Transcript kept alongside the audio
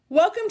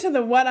Welcome to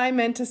the What I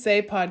Meant to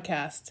Say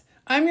podcast.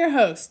 I'm your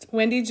host,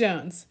 Wendy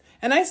Jones,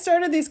 and I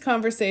started these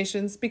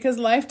conversations because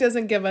life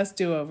doesn't give us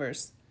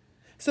do-overs.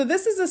 So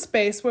this is a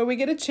space where we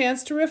get a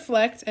chance to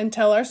reflect and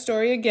tell our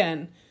story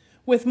again,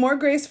 with more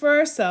grace for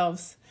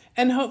ourselves,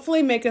 and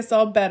hopefully make us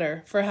all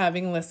better for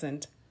having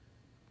listened.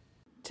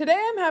 Today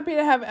I'm happy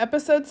to have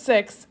episode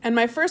 6 and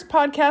my first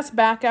podcast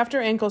back after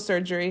ankle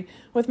surgery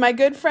with my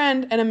good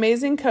friend and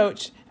amazing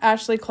coach,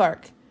 Ashley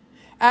Clark.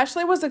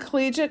 Ashley was a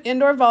collegiate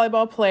indoor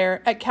volleyball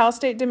player at Cal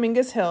State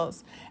Dominguez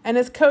Hills and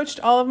has coached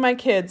all of my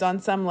kids on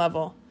some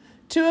level,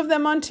 2 of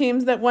them on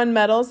teams that won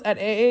medals at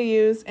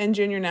AAUs and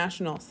junior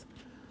nationals.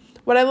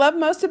 What I love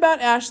most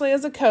about Ashley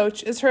as a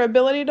coach is her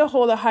ability to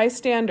hold a high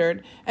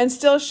standard and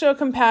still show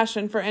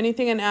compassion for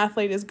anything an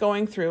athlete is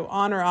going through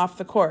on or off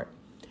the court.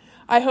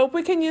 I hope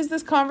we can use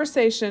this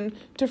conversation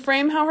to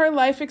frame how her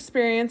life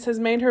experience has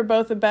made her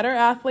both a better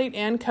athlete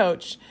and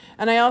coach,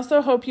 and I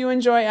also hope you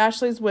enjoy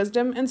Ashley's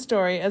wisdom and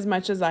story as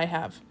much as I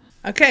have.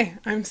 Okay,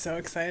 I'm so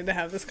excited to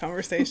have this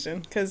conversation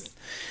because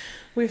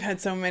we've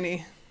had so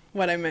many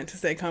What I Meant to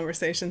Say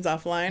conversations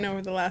offline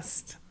over the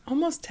last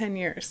almost 10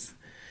 years.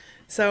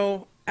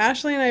 So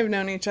Ashley and I have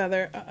known each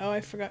other. Oh,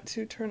 I forgot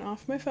to turn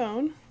off my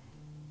phone.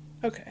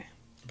 Okay.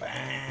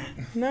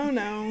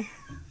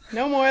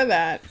 No more of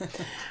that.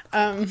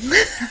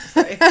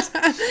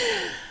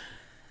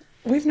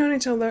 We've known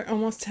each other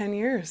almost 10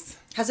 years.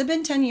 Has it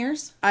been 10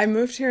 years? I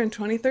moved here in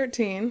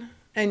 2013,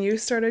 and you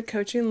started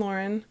coaching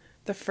Lauren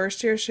the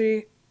first year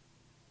she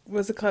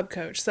was a club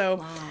coach. So,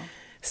 wow.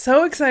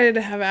 So excited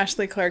to have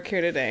Ashley Clark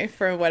here today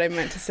for What I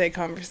Meant to Say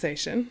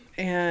conversation.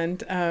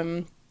 And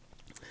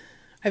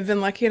I've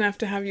been lucky enough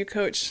to have you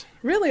coach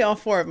really all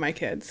 4 of my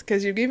kids,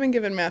 because you've even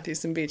given Matthew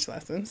some beach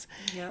lessons.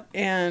 Yep.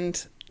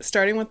 And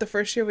starting with the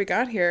first year we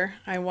got here,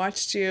 I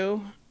watched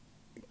you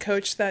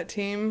coach that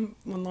team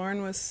when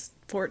Lauren was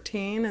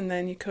 14, and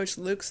then you coached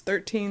Luke's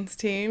 13's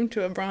team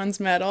to a bronze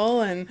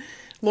medal, and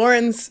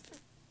Lauren's,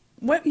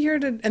 what year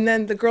and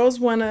then the girls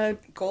won a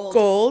gold.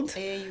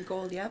 AAU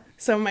gold, yep.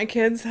 So my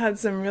kids had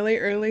some really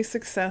early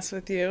success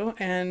with you,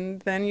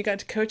 and then you got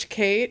to coach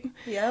Kate.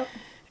 Yep.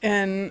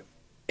 And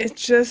it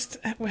just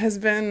has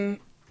been,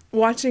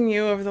 watching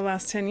you over the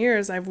last 10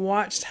 years, I've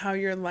watched how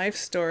your life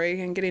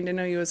story and getting to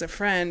know you as a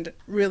friend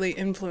really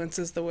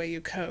influences the way you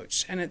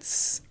coach. And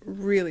it's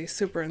really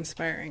super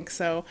inspiring.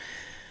 So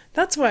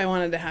that's why I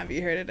wanted to have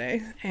you here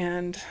today.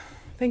 And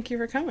thank you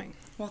for coming.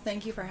 Well,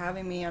 thank you for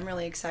having me. I'm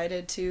really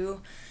excited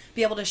to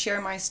be able to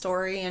share my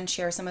story and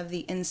share some of the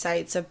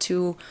insights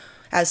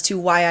as to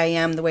why I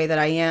am the way that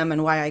I am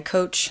and why I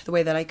coach the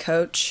way that I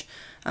coach.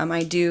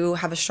 I do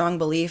have a strong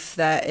belief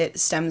that it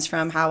stems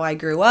from how I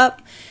grew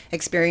up,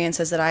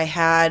 experiences that I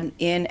had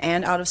in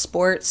and out of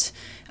sports,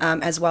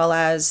 as well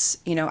as,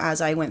 as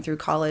I went through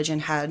college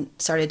and had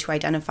started to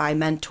identify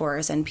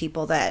mentors and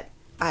people that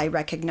I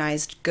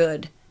recognized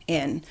good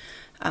in.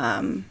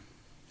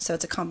 So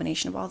it's a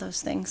combination of all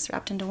those things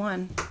wrapped into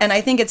one. And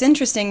I think it's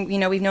interesting,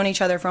 we've known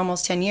each other for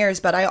almost 10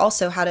 years, but I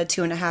also had a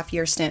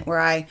 2.5-year stint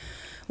where I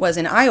was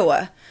in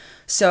Iowa.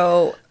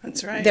 So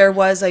that's right. There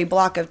was a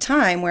block of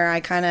time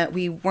where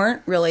we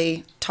weren't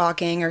really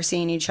talking or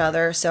seeing each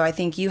other. So I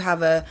think you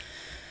have a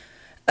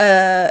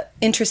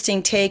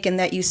interesting take in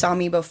that you saw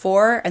me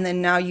before, and then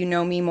now you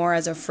know me more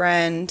as a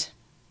friend,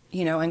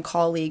 and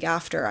colleague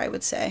after, I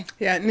would say.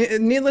 Yeah,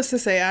 needless to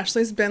say,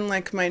 Ashley's been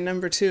like my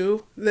number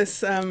 2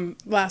 this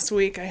last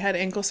week. I had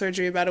ankle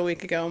surgery about a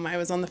week ago. I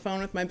was on the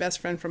phone with my best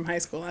friend from high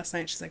school last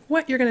night. She's like,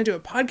 "What, you're going to do a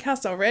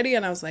podcast already?"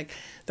 And I was like,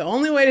 the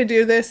only way to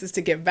do this is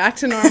to get back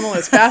to normal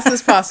as fast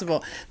as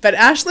possible. But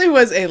Ashley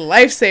was a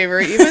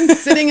lifesaver, even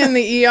sitting in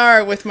the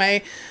ER with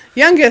my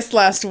youngest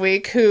last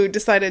week, who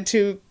decided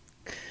to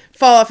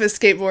fall off his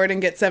skateboard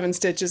and get 7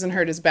 stitches and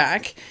hurt his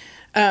back.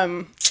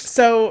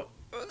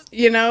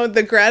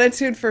 The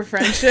gratitude for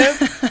friendship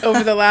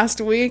over the last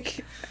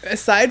week,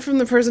 aside from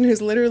the person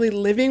who's literally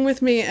living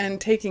with me and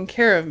taking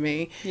care of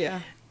me,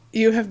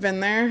 you have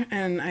been there,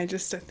 and I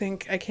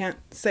think I can't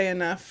say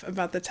enough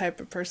about the type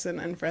of person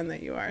and friend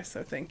that you are,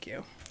 so thank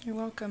you. You're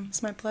welcome.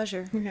 It's my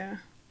pleasure. Yeah.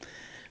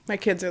 My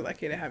kids are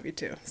lucky to have you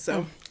too,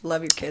 so.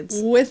 Love your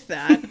kids. With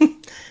that,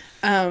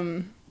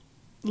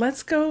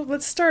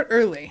 let's start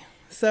early.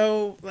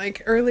 So,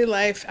 early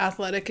life,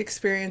 athletic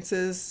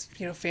experiences,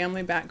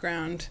 family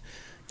background.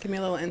 Give me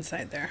a little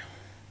insight there.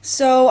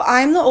 So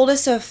I'm the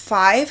oldest of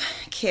 5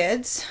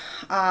 kids.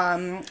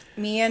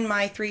 Me and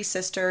my 3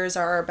 sisters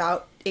are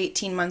about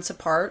 18 months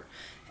apart.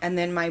 And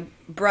then my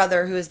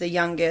brother, who is the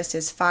youngest,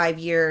 is 5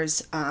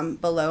 years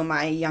below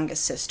my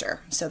youngest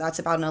sister. So that's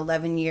about an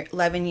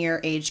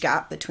 11-year age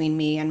gap between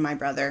me and my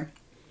brother.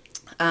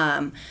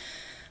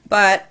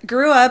 But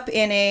grew up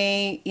in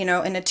a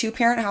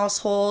 2-parent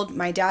household.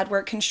 My dad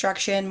worked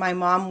construction. My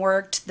mom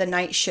worked the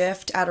night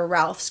shift at a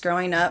Ralph's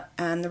growing up.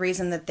 And the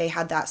reason that they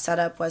had that set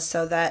up was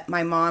so that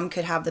my mom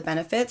could have the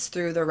benefits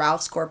through the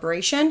Ralph's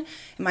Corporation,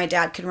 and my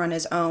dad could run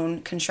his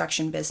own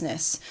construction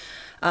business.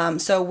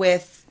 So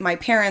with my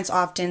parents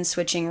often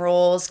switching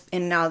roles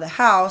in and out of the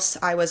house,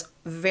 I was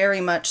very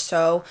much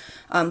so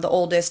the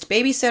oldest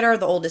babysitter,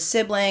 the oldest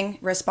sibling,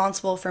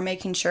 responsible for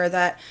making sure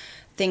that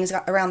things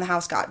around the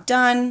house got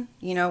done,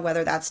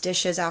 whether that's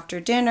dishes after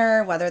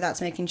dinner, whether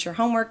that's making sure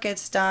homework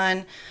gets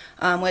done,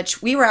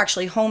 which we were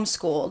actually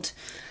homeschooled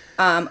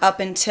up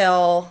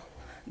until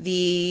my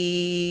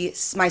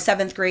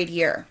 7th grade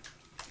year.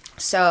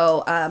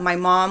 So my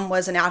mom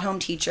was an at-home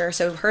teacher,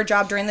 so her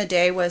job during the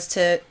day was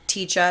to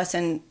teach us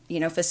and,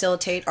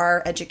 facilitate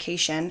our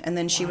education, and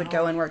then she would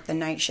go and work the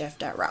night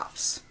shift at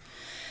Ralph's.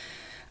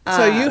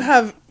 So you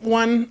have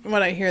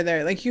what I hear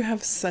there, like you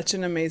have such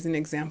an amazing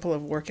example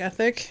of work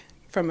ethic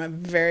from a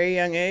very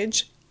young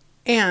age,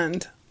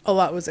 and a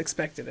lot was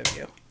expected of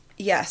you.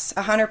 Yes,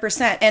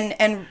 100%.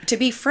 And to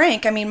be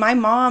frank, I mean, my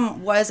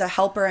mom was a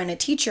helper and a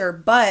teacher,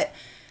 but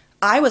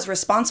I was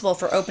responsible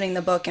for opening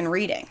the book and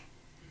reading.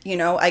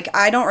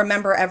 I don't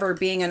remember ever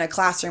being in a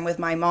classroom with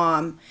my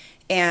mom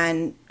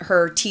and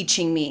her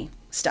teaching me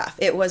stuff.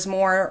 It was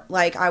more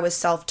like I was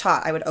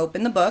self-taught. I would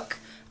open the book,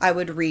 I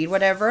would read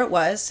whatever it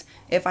was.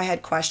 If I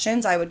had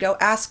questions, I would go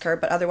ask her,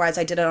 but otherwise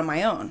I did it on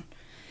my own.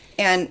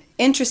 And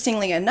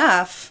interestingly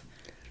enough,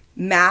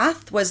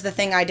 math was the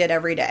thing I did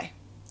every day.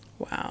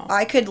 Wow.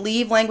 I could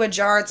leave language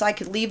arts, I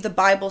could leave the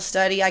Bible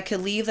study, I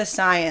could leave the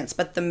science,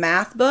 but the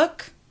math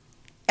book,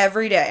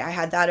 every day I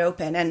had that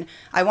open. And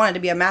I wanted to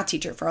be a math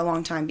teacher for a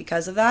long time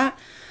because of that.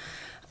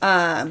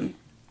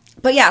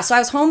 But yeah, so I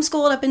was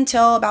homeschooled up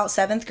until about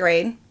 7th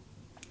grade.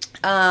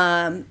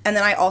 And then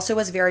I also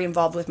was very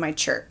involved with my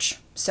church.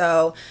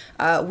 So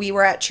we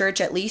were at church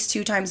at least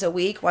 2 times a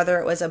week, whether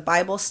it was a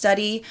Bible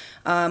study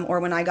or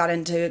when I got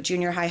into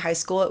junior high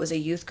school, it was a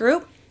youth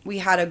group. We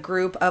had a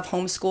group of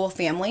homeschool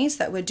families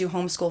that would do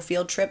homeschool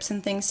field trips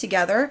and things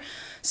together.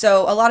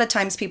 So a lot of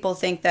times people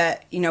think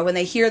that, when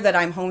they hear that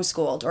I'm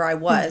homeschooled or I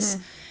was,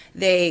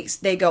 they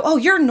go, oh,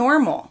 you're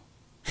normal.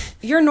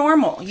 You're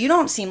normal. You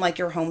don't seem like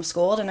you're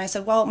homeschooled. And I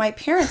said, well, my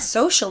parents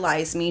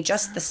socialized me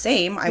just the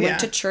same. I went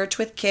to church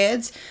with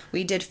kids.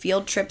 We did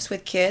field trips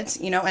with kids,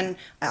 and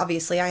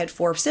obviously I had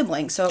 4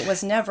 siblings. So it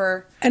was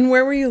never. And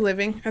where were you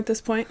living at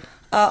this point?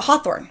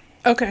 Hawthorne.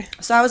 Okay.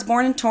 So I was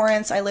born in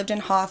Torrance. I lived in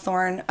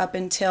Hawthorne up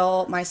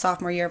until my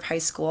sophomore year of high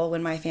school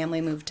when my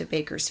family moved to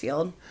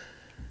Bakersfield.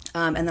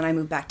 And then I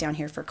moved back down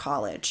here for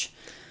college.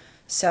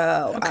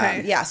 So,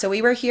 so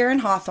we were here in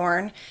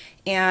Hawthorne.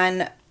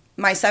 And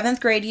my 7th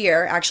grade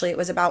year, actually, it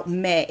was about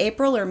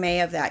April or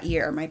May of that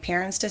year, my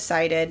parents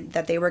decided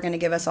that they were going to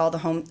give us all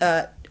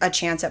a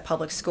chance at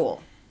public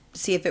school.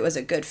 See if it was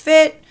a good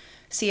fit,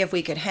 see if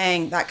we could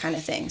hang, that kind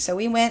of thing. So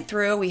we went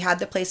through, we had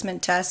the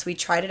placement test, we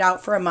tried it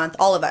out for a month,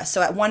 all of us.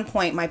 So at one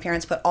point, my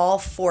parents put all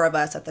 4 of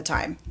us at the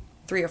time,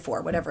 3 or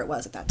 4, whatever it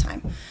was at that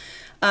time,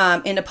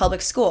 into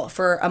public school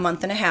for a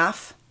month and a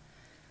half,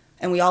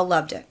 and we all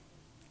loved it.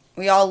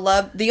 We all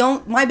loved,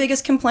 my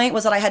biggest complaint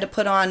was that I had to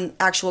put on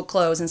actual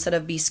clothes instead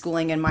of be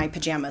schooling in my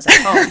pajamas at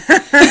home.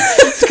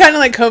 It's kind of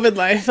like COVID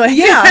life. Like,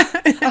 yeah,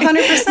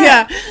 100%.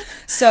 Yeah.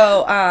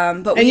 So,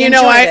 but we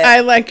enjoyed it. I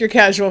like your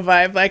casual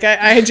vibe. Like,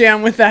 I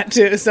jam with that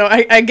too. So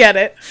I get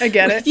it. I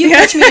get it. If you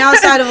catch me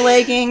outside of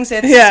leggings,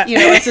 it's,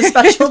 it's a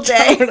special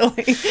day.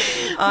 Totally.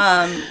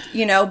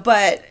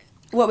 But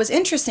what was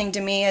interesting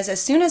to me is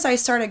as soon as I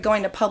started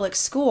going to public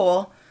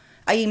school,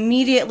 I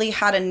immediately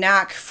had a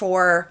knack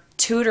for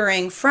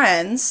tutoring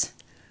friends,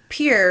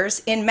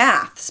 peers in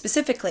math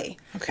specifically.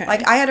 Okay.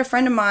 Like I had a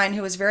friend of mine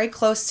who was very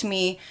close to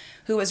me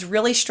who was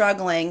really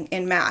struggling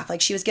in math. Like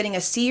she was getting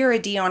a C or a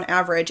D on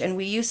average, and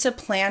we used to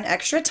plan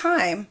extra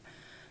time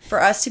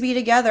for us to be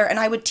together, and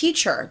I would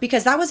teach her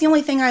because that was the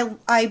only thing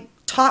I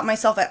taught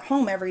myself at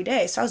home every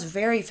day. So I was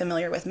very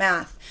familiar with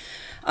math.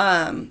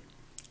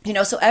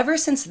 So ever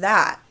since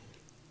that,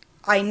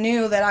 I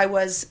knew that I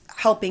was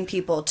helping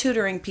people,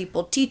 tutoring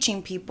people,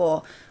 teaching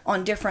people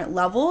on different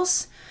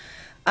levels.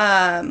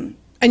 And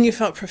you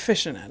felt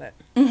proficient at it.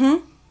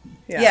 Mm-hmm.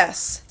 Yeah.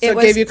 Yes. So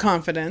it gave you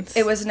confidence.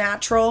 It was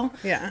natural.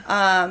 Yeah.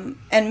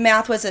 And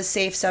math was a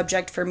safe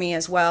subject for me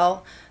as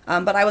well.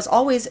 But I was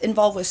always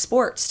involved with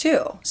sports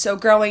too. So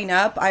growing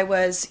up, I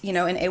was, in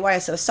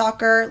AYSO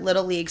soccer,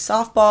 Little League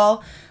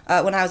softball.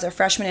 When I was a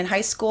freshman in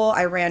high school,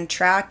 I ran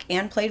track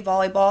and played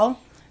volleyball.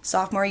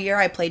 Sophomore year,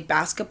 I played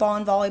basketball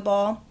and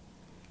volleyball.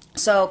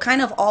 So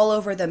kind of all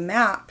over the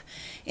map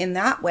in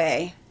that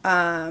way,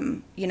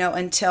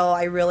 until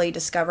I really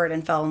discovered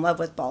and fell in love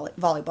with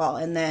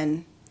volleyball. And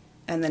then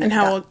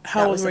how old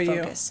were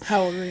you?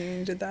 How old were you when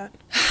you did that?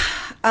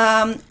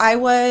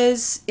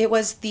 It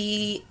was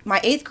my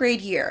 8th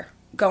grade year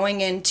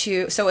going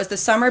into, so it was the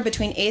summer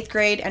between 8th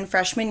grade and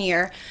freshman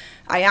year.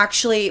 I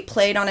actually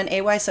played on an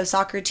AYSO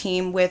soccer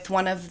team with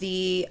one of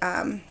the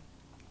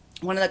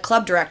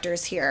club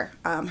directors here.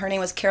 Her name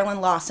was Carolyn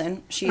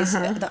Lawson. She's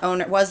the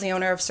owner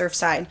of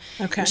Surfside.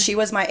 Okay. She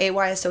was my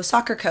AYSO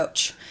soccer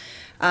coach.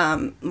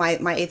 My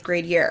 8th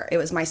grade year. It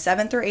was my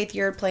 7th or 8th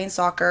year playing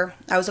soccer.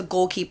 I was a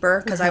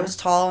goalkeeper because I was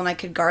tall and I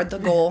could guard the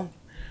goal.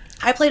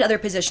 I played other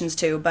positions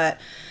too, but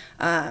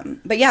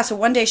But yeah, so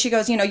one day she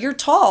goes, you're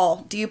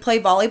tall. Do you play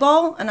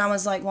volleyball? And I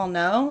was like, well,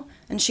 no.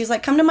 And she's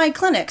like, come to my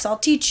clinics. I'll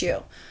teach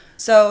you.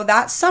 So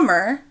that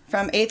summer,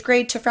 from 8th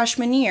grade to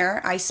freshman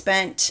year, I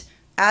spent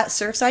at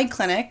Surfside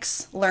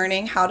Clinics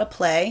learning how to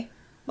play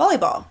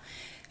volleyball.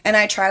 And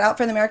I tried out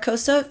for the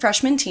Maricosta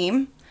freshman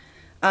team,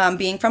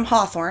 being from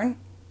Hawthorne.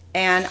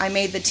 And I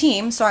made the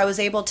team, so I was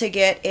able to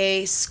get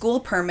a school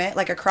permit,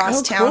 like a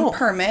cross-town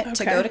permit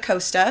to go to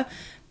Costa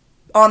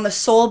on the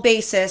sole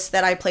basis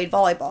that I played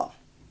volleyball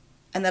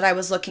and that I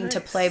was looking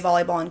to play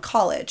volleyball in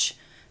college.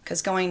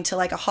 Because going to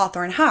like a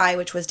Hawthorne High,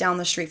 which was down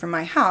the street from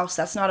my house,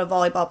 that's not a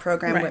volleyball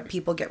program where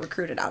people get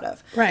recruited out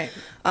of. Right.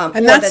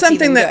 And that's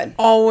something that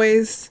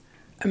always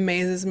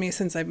amazes me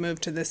since I've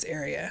moved to this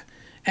area.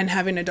 And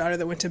having a daughter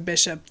that went to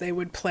Bishop, they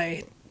would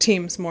play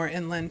teams more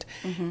inland.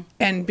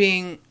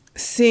 And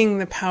seeing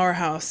the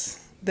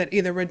powerhouse that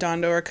either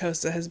Redondo or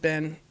Costa has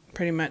been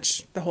pretty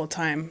much the whole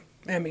time,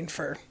 I mean,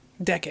 for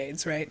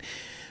decades, right?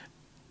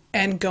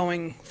 And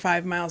going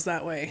 5 miles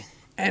that way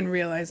and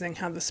realizing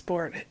how the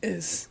sport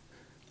is...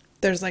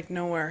 There's like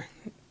nowhere.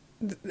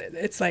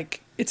 It's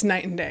like, it's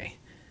night and day.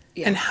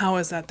 Yeah. And how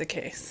is that the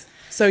case?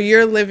 So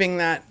you're living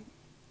that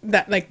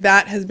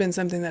has been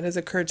something that has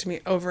occurred to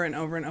me over and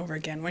over and over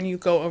again. When you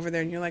go over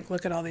there and you're like,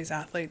 look at all these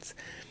athletes.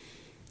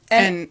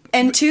 And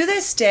to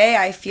this day,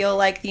 I feel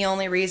like the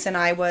only reason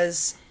I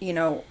was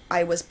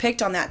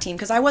picked on that team,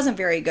 because I wasn't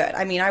very good.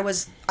 I mean, I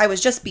was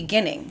just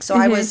beginning. So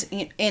I was,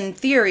 in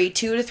theory,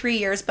 2 to 3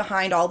 years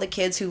behind all the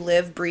kids who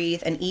live,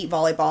 breathe, and eat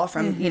volleyball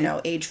from,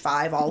 age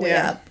 5 all the way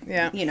up.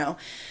 Yeah.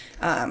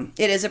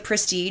 It is a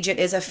prestige. It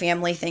is a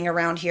family thing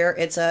around here.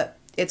 It's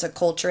a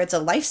culture. It's a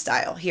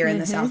lifestyle here in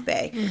the South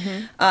Bay.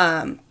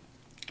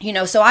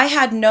 So I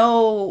had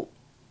no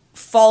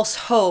false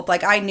hope.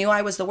 Like, I knew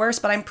I was the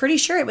worst, but I'm pretty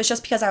sure it was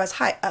just because I was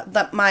high.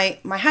 My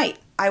height.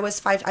 I've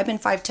been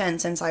 5'10"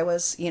 since I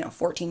was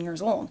 14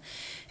 years old,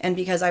 and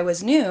because I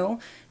was new,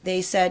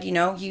 they said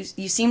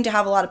you seem to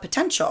have a lot of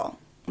potential,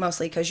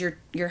 mostly because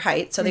your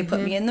height. So they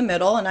put me in the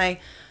middle, and I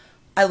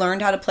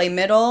learned how to play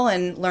middle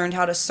and learned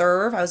how to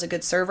serve. I was a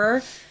good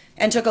server,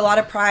 and took a lot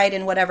of pride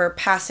in whatever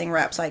passing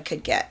reps I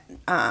could get,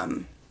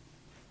 because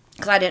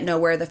I didn't know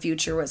where the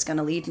future was going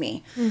to lead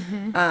me.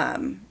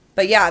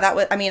 But yeah,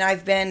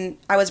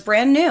 I was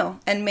brand new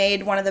and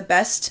made one of the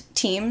best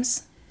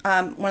teams,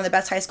 one of the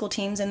best high school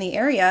teams in the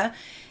area,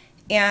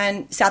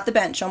 and sat the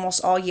bench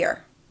almost all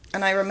year.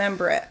 And I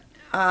remember it.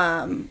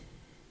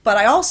 But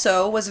I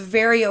also was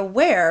very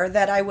aware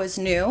that I was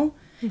new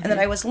and that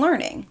I was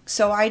learning.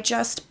 So I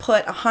just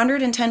put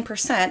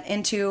 110%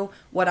 into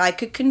what I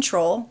could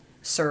control,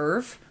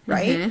 serve,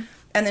 right?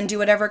 And then do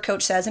whatever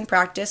coach says in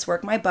practice,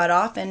 work my butt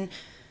off, and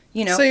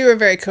So you were a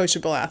very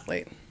coachable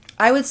athlete.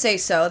 I would say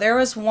so. There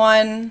was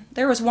one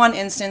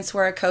instance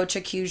where a coach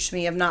accused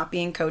me of not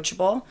being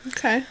coachable.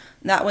 Okay.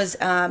 That was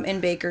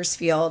in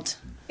Bakersfield,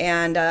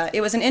 and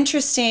it was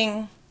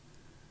interesting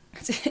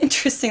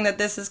that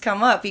this has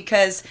come up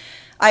because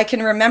I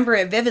can remember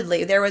it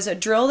vividly. There was a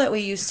drill that we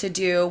used to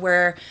do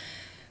where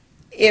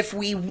if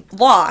we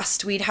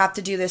lost, we'd have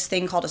to do this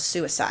thing called a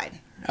suicide.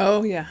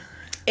 Oh yeah.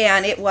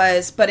 And it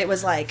was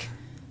like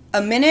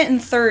a minute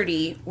and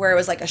 30 where it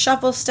was like a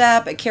shuffle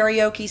step, a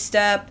karaoke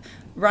step,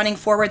 running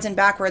forwards and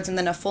backwards, and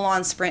then a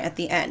full-on sprint at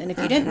the end. And if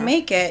you didn't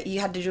make it,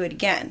 you had to do it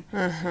again.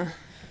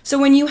 So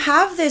when you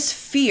have this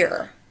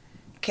fear,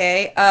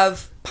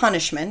 of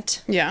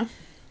punishment,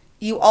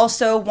 you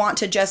also want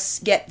to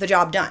just get the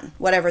job done,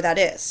 whatever that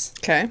is.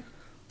 Okay.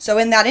 So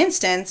in that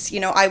instance,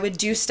 I would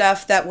do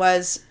stuff that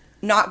was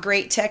not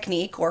great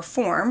technique or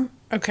form.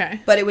 Okay.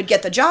 But it would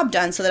get the job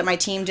done so that my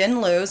team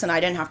didn't lose and I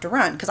didn't have to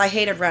run, because I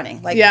hated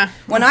running.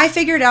 When I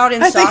figured out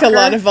in soccer... I think a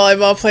lot of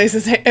volleyball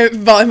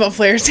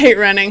players hate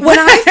running. When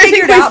I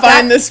figured out we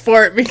find the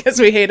sport because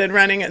we hated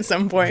running at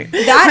some point.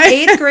 That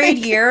 8th grade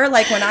year,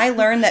 when I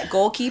learned that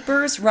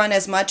goalkeepers run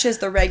as much as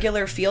the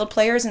regular field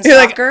players in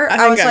soccer,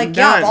 I was like,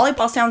 yeah,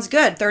 volleyball sounds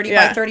good. 30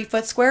 by 30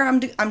 foot square,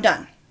 I'm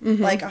done.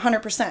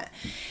 100%.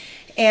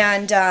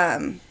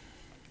 And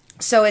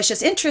so it's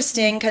just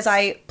interesting because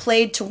I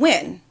played to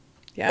win.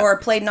 Yeah. Or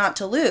played not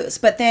to lose.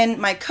 But then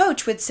my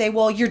coach would say,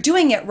 well, you're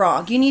doing it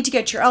wrong. You need to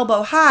get your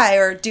elbow high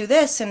or do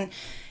this. And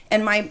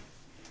my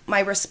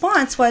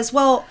response was,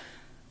 well,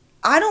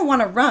 I don't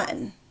want to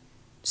run.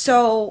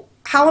 So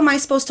how am I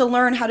supposed to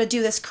learn how to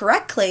do this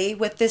correctly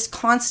with this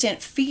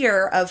constant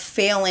fear of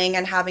failing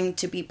and having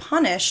to be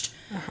punished,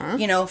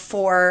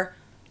 for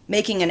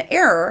making an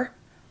error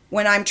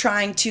when I'm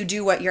trying to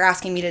do what you're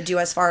asking me to do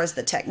as far as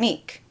the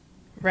technique?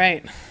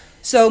 Right.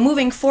 So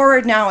moving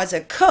forward now as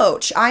a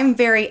coach, I'm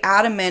very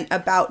adamant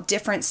about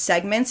different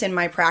segments in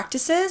my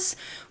practices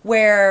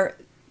where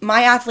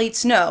my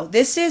athletes know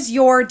this is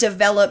your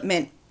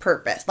development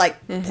purpose,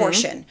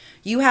 portion.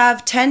 You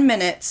have 10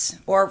 minutes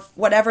or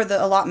whatever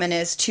the allotment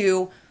is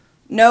to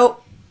know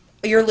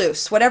you're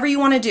loose. Whatever you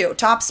want to do,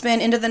 top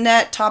spin into the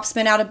net, top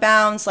spin out of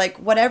bounds,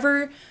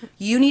 whatever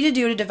you need to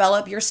do to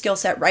develop your skill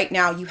set right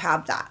now, you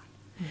have that.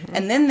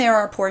 And then there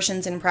are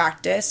portions in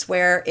practice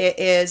where it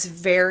is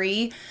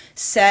very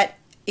set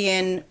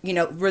in,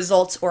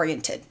 results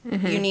oriented.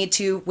 You need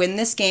to win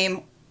this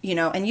game,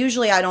 and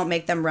usually I don't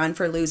make them run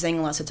for losing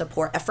unless it's a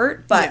poor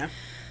effort. But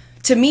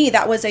to me,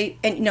 that was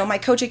my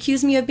coach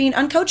accused me of being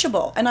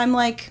uncoachable. And I'm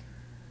like,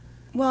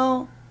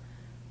 well,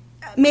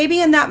 maybe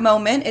in that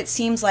moment it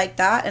seems like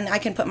that. And I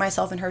can put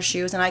myself in her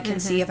shoes and I can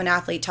see if an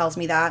athlete tells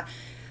me that,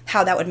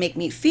 how that would make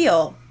me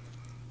feel.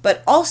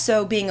 But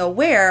also being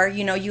aware,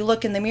 you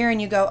look in the mirror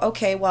and you go,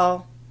 okay,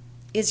 well,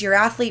 is your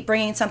athlete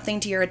bringing something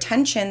to your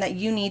attention that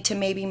you need to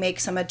maybe make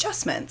some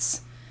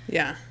adjustments?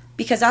 Yeah.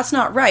 Because that's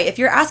not right. If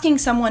you're asking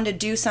someone to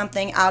do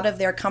something out of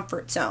their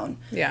comfort zone,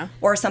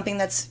 or something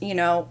that's,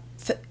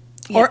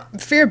 or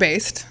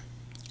fear-based,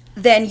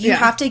 then you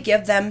have to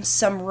give them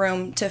some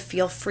room to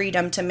feel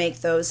freedom to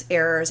make those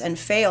errors and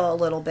fail a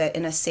little bit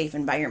in a safe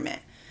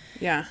environment.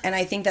 Yeah. And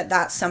I think that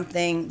that's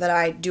something that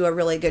I do a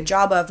really good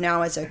job of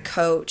now as a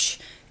coach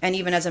and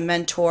even as a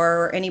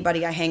mentor or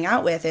anybody I hang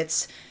out with.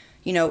 It's,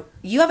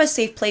 you have a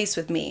safe place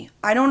with me.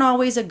 I don't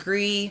always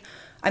agree.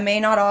 I may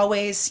not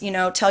always,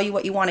 tell you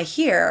what you want to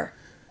hear,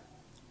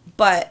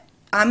 but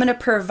I'm going to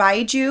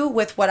provide you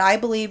with what I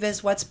believe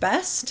is what's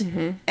best,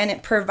 and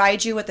it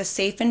provides you with a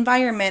safe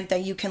environment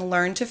that you can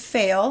learn to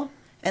fail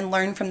and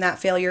learn from that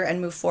failure and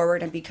move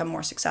forward and become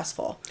more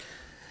successful.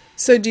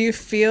 So do you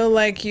feel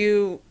like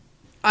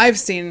I've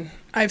seen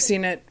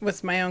it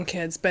with my own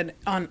kids, but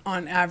on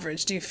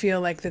average, do you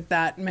feel like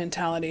that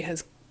mentality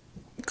has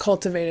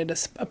cultivated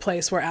a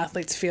place where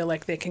athletes feel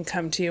like they can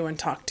come to you and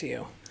talk to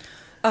you?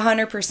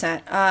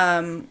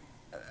 100%.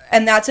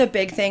 And that's a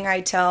big thing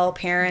I tell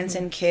parents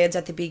and kids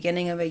at the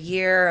beginning of a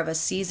year, of a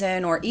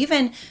season, or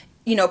even,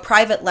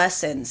 private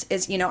lessons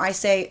is, I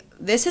say,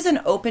 this is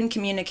an open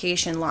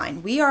communication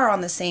line. We are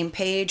on the same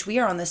page. We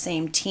are on the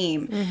same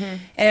team.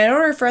 And in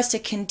order for us to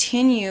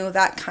continue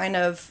that kind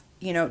of,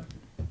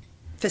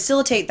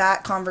 facilitate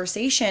that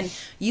conversation,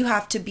 you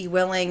have to be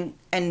willing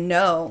and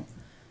know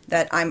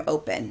that I'm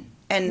open.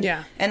 And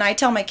I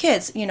tell my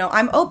kids,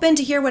 I'm open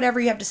to hear whatever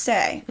you have to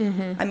say.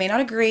 I may not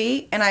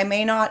agree, and I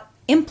may not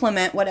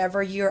implement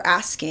whatever you're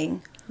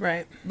asking.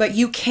 Right. But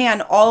you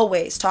can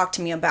always talk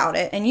to me about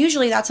it. And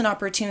usually that's an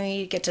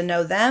opportunity to get to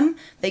know them.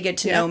 They get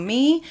to know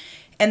me.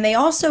 And they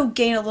also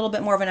gain a little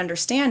bit more of an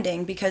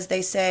understanding because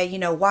they say,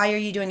 why are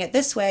you doing it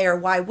this way? Or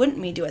why wouldn't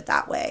we do it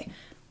that way?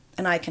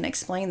 And I can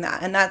explain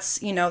that. And that's,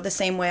 the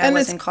same way I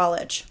was in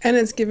college. And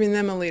it's giving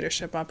them a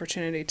leadership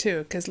opportunity too,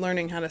 because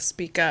learning how to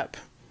speak up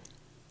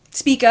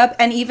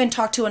and even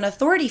talk to an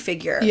authority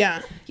figure.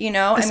 Yeah.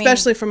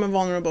 Especially from a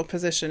vulnerable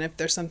position, if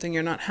there's something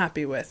you're not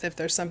happy with, if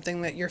there's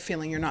something that you're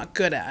feeling you're not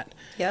good at.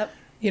 Yep.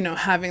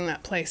 Having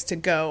that place to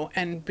go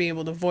and be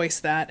able to voice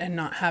that and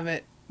not have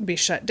it be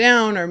shut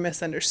down or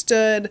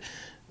misunderstood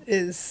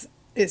is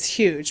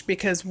huge,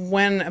 because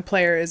when a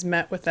player is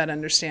met with that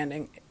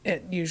understanding,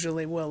 it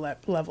usually will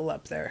level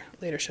up their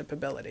leadership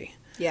ability.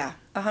 Yeah,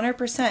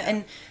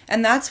 100%.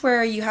 And that's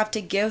where you have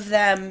to give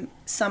them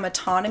some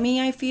autonomy,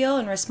 I feel,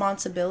 and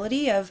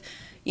responsibility of,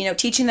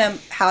 teaching them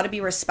how to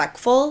be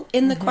respectful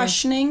in the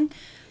questioning,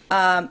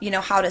 how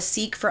to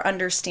seek for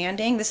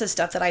understanding. This is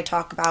stuff that I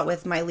talk about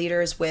with my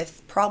leaders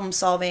with problem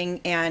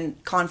solving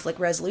and conflict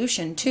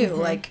resolution too.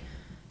 Like,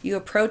 you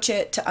approach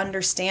it to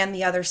understand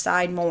the other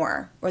side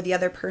more or the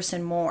other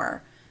person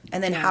more.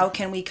 And then how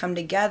can we come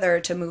together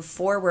to move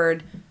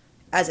forward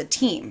as a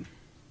team?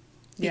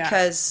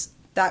 Because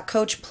that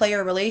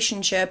coach-player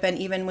relationship, and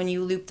even when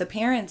you loop the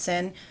parents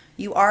in,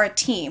 you are a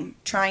team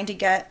trying to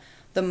get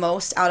the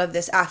most out of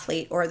this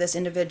athlete or this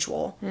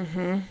individual,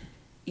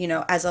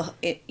 as a,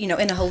 in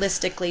a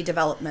holistically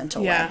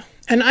developmental way.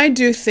 And I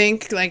do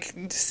think, like,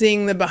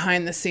 seeing the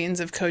behind the scenes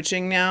of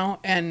coaching now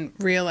and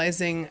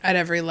realizing at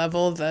every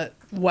level that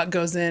what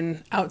goes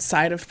in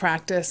outside of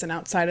practice and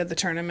outside of the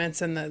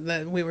tournaments, and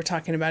the we were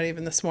talking about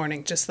even this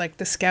morning, just like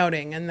the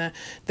scouting and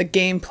the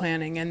game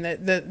planning and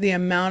the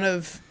amount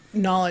of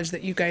knowledge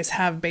that you guys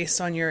have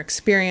based on your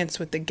experience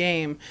with the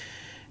game,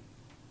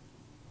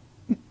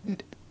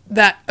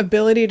 that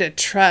ability to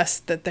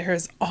trust that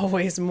there's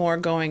always more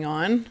going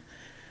on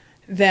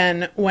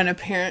than when a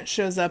parent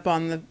shows up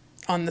on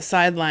the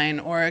sideline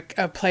or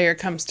a player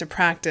comes to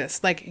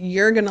practice. Like,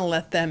 you're going to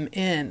let them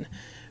in,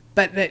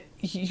 but that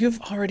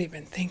you've already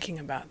been thinking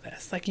about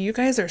this. Like, you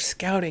guys are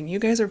scouting, you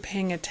guys are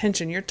paying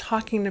attention, you're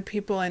talking to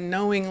people and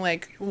knowing,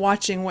 like,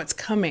 watching what's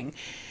coming.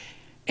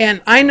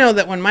 And I know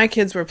that when my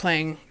kids were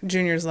playing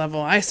juniors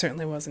level, I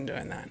certainly wasn't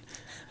doing that.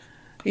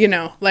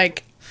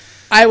 Like,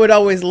 I would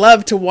always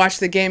love to watch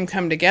the game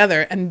come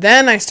together. And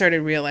then I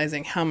started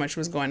realizing how much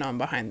was going on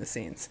behind the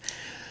scenes.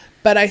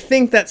 But I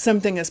think that's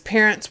something as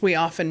parents we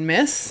often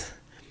miss,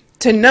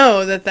 to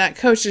know that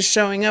coach is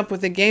showing up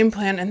with a game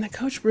plan and the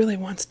coach really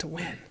wants to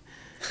win.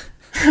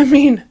 I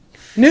mean,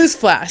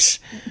 newsflash,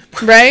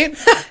 right?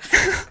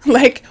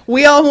 Like,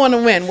 we all want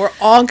to win. We're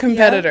all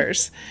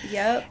competitors.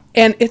 Yep.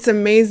 And it's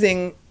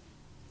amazing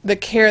the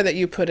care that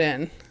you put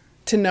in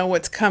to know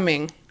what's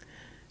coming.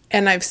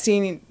 And I've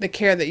seen the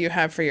care that you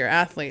have for your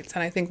athletes.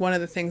 And I think one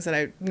of the things that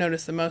I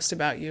notice the most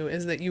about you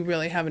is that you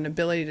really have an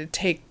ability to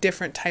take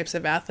different types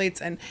of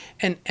athletes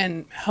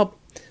and help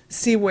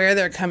see where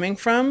they're coming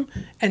from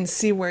and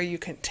see where you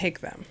can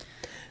take them.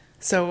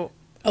 So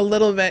a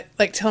little bit,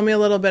 like, tell me a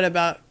little bit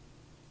about,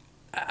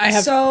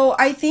 So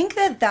I think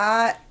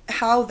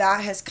how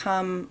that has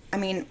come, I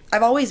mean,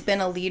 I've always been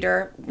a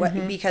leader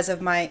because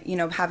of my,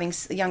 having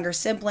younger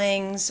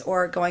siblings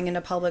or going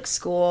into public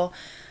school,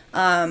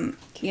 but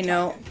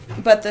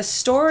the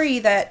story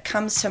that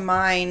comes to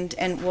mind,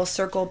 and we'll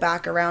circle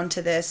back around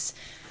to this,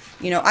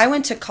 I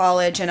went to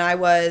college and I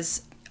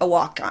was a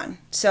walk-on.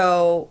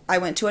 So I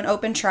went to an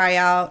open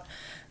tryout.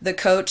 The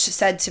coach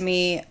said to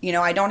me,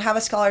 I don't have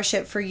a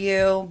scholarship for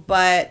you,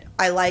 but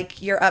I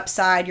like your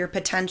upside, your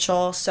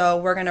potential. So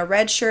we're going to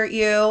redshirt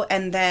you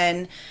and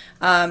then,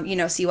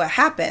 see what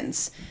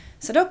happens. I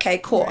said, okay,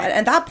 cool. Right.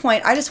 At that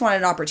point, I just wanted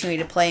an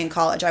opportunity to play in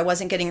college. I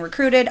wasn't getting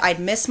recruited. I'd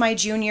missed my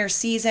junior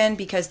season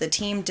because the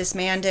team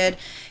disbanded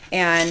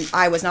and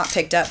I was not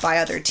picked up by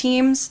other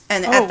teams.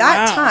 And at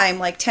that time,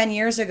 like 10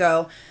 years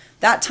ago,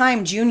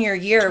 junior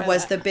year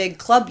was the big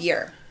club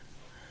year,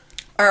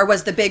 or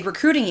was the big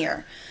recruiting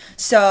year.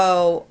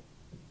 So,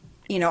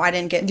 I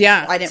didn't get,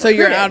 I didn't so recruit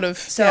you're it. out of,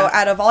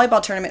 at a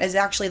volleyball tournament is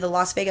actually the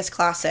Las Vegas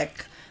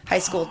Classic a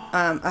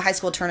high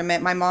school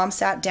tournament. My mom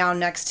sat down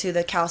next to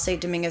the Cal State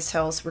Dominguez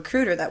Hills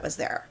recruiter that was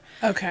there.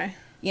 Okay.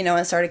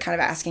 And started kind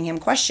of asking him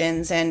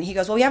questions. And he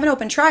goes, well, we have an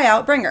open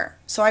tryout, bring her.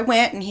 So I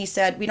went and he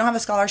said, we don't have a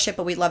scholarship,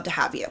 but we'd love to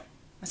have you.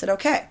 I said,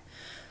 okay.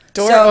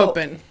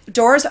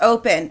 Doors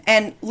open.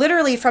 And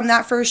literally from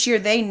that first year,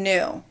 they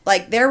knew.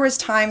 Like, there was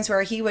times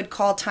where he would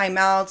call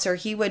timeouts or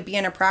he would be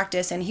in a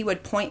practice and he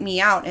would point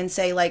me out and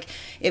say, like,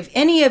 if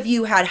any of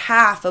you had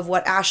half of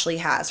what Ashley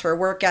has, her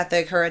work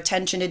ethic, her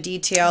attention to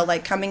detail,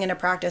 like coming into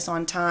practice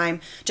on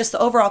time, just the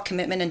overall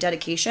commitment and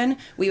dedication,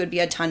 we would be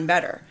a ton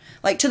better.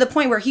 Like, to the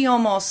point where he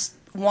almost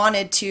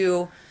wanted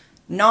to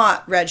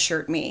not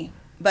redshirt me,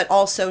 but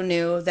also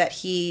knew that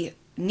he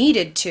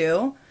needed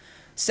to,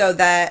 so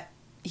that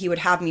he would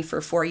have me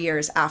for 4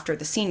 years after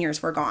the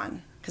seniors were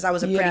gone. Because I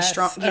was a pretty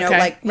strong,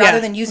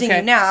 rather than using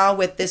you now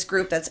with this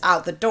group that's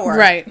out the door,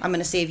 right, I'm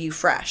going to save you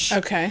fresh.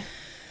 Okay.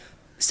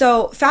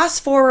 So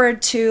fast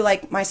forward to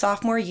like my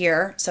sophomore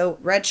year, so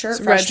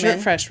redshirt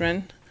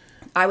freshman.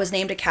 I was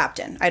named a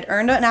captain. I'd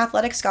earned an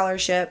athletic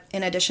scholarship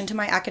in addition to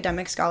my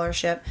academic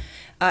scholarship,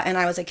 and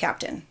I was a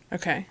captain.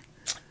 Okay.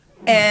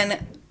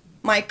 And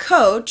my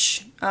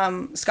coach,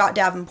 Scott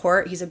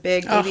Davenport, he's a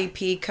big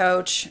AVP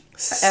coach,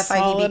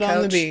 FIVB coach.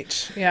 On the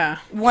beach, yeah.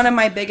 One of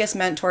my biggest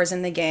mentors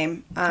in the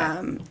game.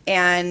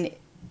 And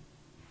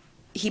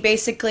he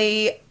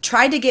basically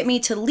tried to get me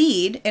to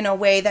lead in a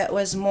way that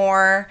was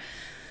more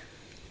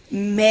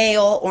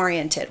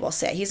male-oriented, we'll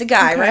say. He's a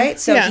guy, right?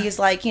 So he's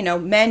like,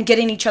 men get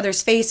in each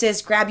other's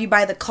faces, grab you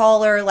by the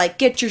collar, like,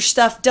 get your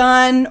stuff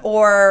done,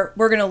 or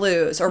we're going to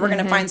lose, or we're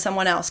going to find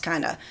someone else,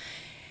 kind of.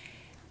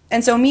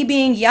 And so me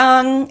being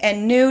young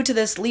and new to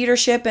this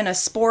leadership in a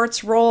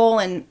sports role,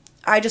 and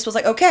I just was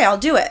like, okay, I'll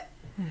do it.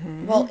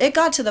 Mm-hmm. Well, it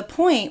got to the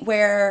point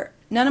where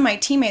none of my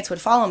teammates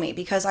would follow me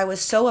because I was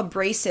so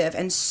abrasive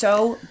and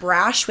so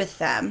brash with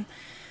them,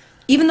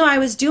 even though I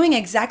was doing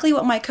exactly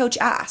what my coach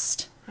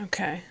asked.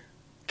 Okay.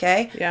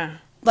 Yeah.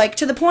 Like,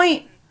 to the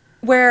point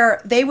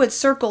where they would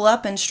circle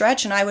up and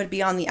stretch and I would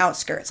be on the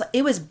outskirts. Like,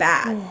 it was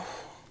bad. Ooh.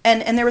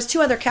 And there was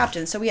 2 other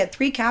captains. So we had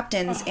 3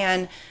 captains,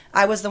 and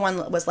I was the one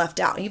that was left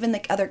out. Even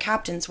the other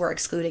captains were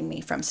excluding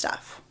me from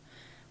stuff.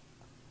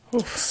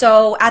 Oof.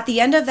 So at the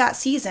end of that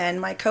season,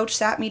 my coach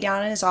sat me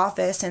down in his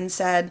office and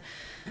said,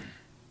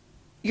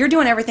 you're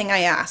doing everything I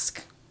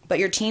ask, but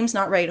your team's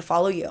not ready to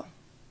follow you.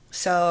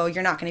 So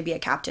you're not going to be a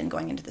captain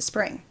going into the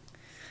spring.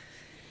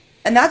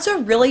 And that's a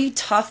really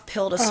tough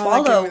pill to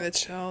swallow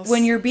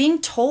when you're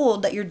being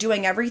told that you're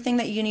doing everything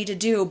that you need to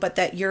do, but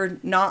that you're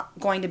not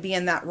going to be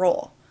in that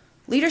role.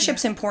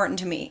 Leadership's important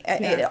to me.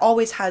 It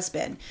always has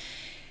been.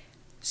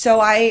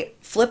 So I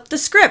flipped the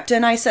script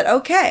and I said,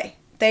 okay,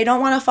 they don't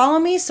want to follow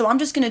me, so I'm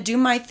just going to do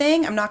my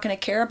thing. I'm not going to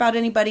care about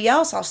anybody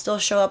else. I'll still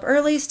show up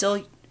early,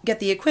 still get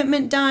the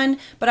equipment done,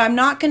 but I'm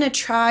not going to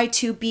try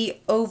to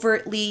be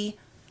overtly,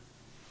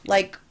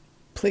 like,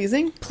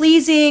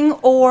 pleasing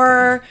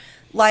or,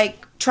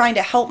 like, trying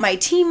to help my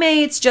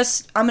teammates.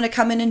 Just, I'm going to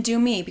come in and do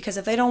me, because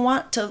if they don't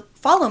want to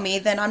follow me,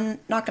 then I'm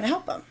not going to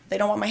help them. They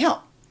don't want my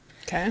help.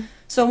 Okay.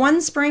 So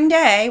one spring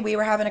day, we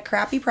were having a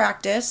crappy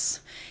practice,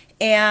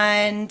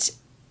 and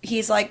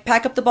he's like,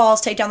 pack up the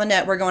balls, take down the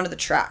net, we're going to the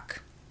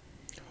track.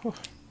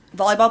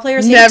 Volleyball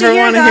players never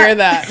want to hear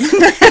that.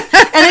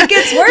 And it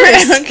gets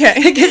worse.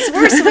 Okay. It gets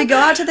worse. So we go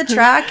out to the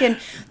track, and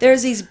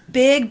there's these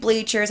big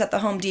bleachers at the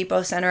Home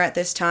Depot Center at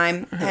this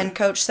time, and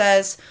coach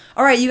says,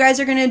 all right, you guys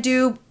are going to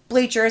do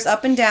bleachers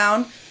up and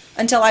down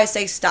until I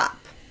say stop.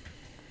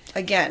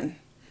 Again,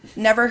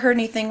 never heard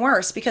anything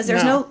worse, because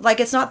there's no like,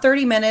 it's not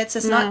 30 minutes,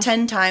 it's not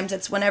 10 times,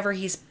 it's whenever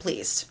he's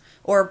pleased,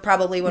 or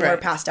probably when we're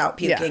passed out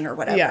puking or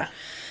whatever. Yeah.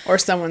 Or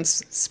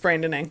someone's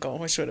sprained an ankle,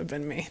 which would have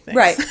been me. Thanks.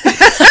 Right.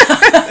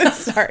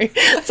 Sorry.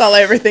 That's all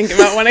I ever think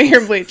about when I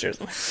hear bleachers.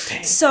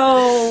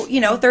 So,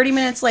 30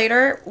 minutes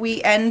later,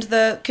 we end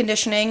the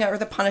conditioning or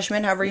the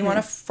punishment, however you want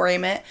to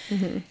frame it.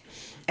 Mm-hmm.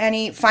 And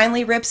he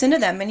finally rips into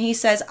them and he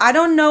says, I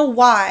don't know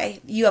why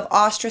you have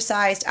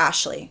ostracized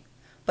Ashley,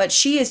 but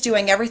she is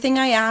doing everything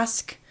I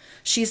ask.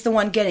 She's the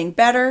one getting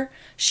better.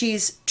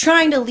 She's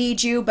trying to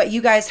lead you, but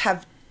you guys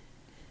have,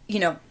 you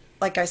know,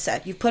 like I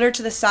said, you've put her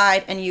to the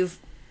side and you've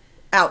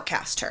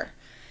outcast her.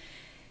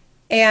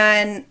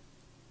 And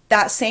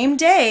that same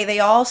day, they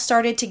all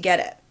started to get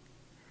it.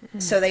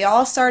 So they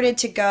all started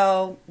to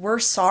go, we're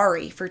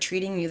sorry for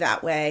treating you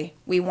that way.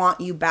 We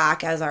want you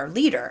back as our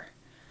leader.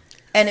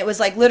 And it was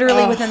like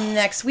literally within the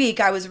next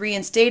week, I was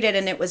reinstated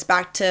and it was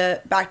back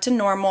to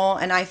normal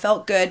and I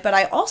felt good. But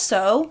I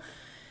also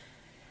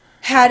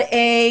had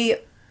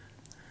a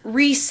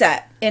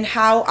reset in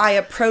how I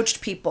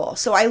approached people.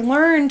 So I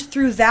learned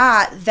through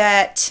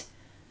that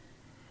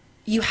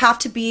you have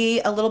to be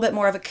a little bit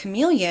more of a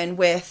chameleon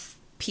with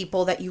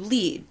people that you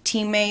lead,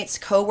 teammates,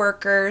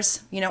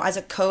 coworkers, you know, as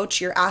a coach,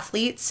 your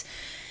athletes.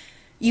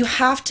 You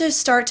have to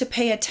start to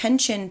pay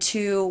attention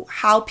to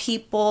how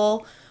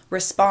people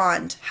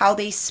respond, how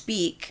they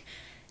speak,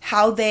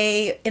 how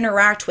they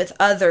interact with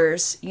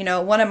others. You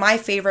know, one of my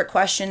favorite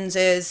questions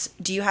is,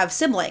 do you have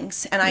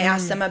siblings? And I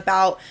ask them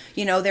about,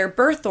 you know, their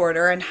birth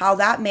order and how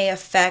that may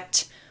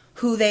affect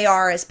who they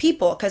are as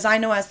people. Because I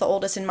know as the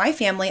oldest in my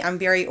family, I'm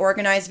very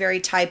organized,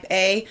 very type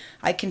A.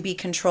 I can be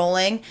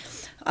controlling.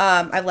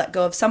 I've let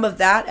go of some of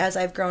that as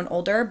I've grown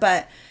older.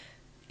 But,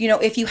 you know,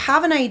 if you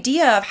have an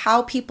idea of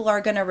how people are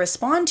going to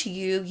respond to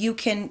you, you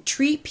can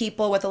treat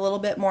people with a little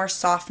bit more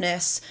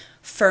softness,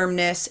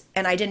 firmness.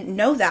 And I didn't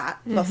know that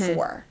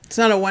before. It's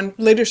not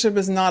leadership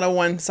is not a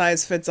one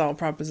size fits all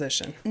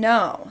proposition.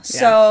 No. Yeah.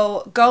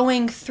 So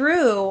going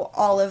through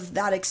all of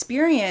that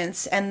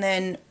experience and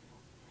then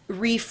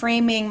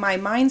reframing my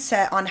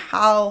mindset on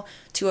how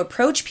to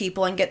approach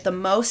people and get the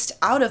most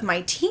out of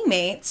my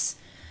teammates,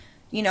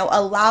 you know,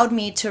 allowed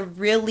me to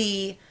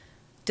really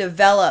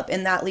develop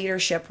in that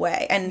leadership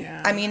way. And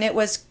I mean, it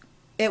was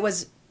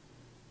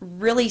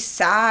really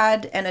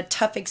sad and a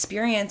tough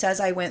experience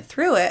as I went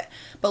through it.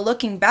 But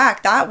looking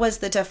back, that was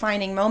the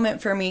defining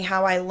moment for me,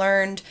 how I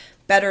learned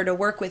better to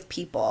work with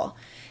people.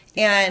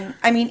 And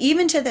I mean,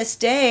 even to this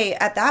day,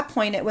 at that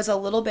point, it was a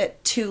little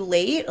bit too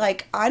late.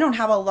 Like, I don't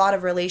have a lot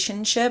of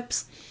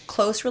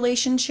close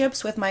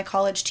relationships with my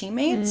college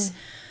teammates.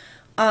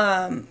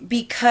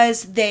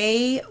 Because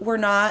they were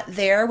not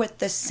there with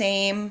the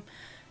same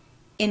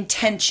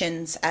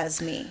intentions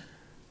as me.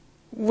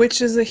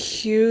 Which is a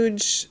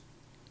huge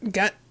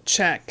gut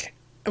check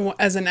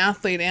as an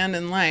athlete and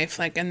in life.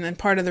 Like, and then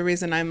part of the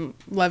reason I'm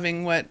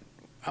loving where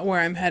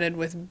I'm headed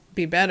with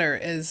Be Better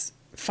is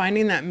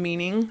finding that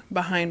meaning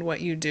behind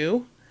what you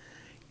do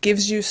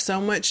gives you so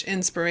much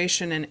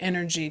inspiration and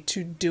energy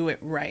to do it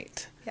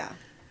right. Yeah.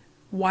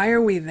 Why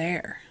are we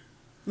there?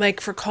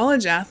 Like, for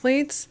college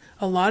athletes,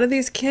 a lot of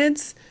these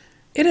kids,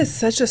 it is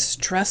such a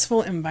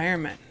stressful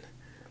environment.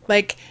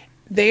 Like,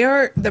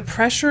 the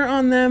pressure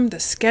on them, the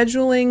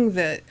scheduling,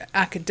 the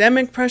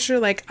academic pressure.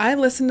 Like, I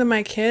listen to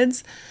my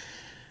kids.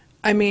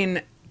 I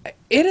mean,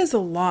 it is a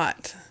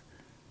lot.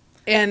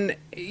 And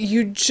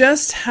you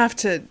just have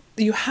to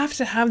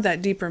have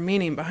that deeper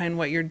meaning behind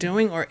what you're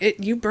doing, or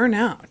you burn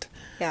out.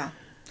 Yeah.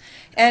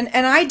 And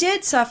I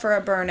did suffer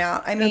a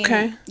burnout. I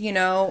mean, you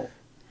know,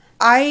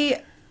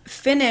 I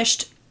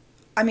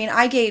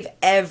gave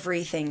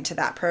everything to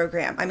that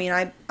program.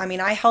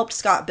 I helped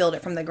Scott build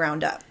it from the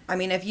ground up. I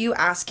mean, if you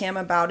ask him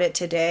about it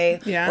today,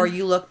 or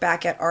you look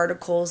back at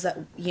articles that,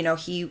 you know,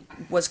 he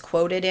was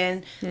quoted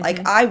in,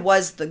 like, I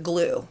was the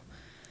glue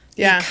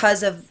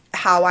because of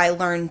how I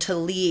learned to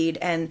lead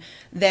and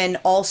then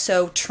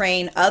also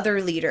train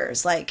other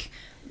leaders. Like,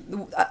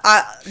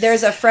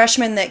 there's a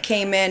freshman that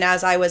came in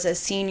as I was a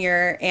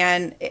senior,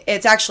 and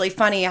it's actually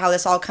funny how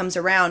this all comes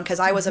around, because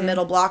I was a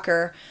middle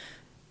blocker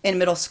in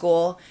middle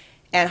school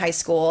and high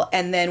school,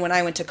 and then when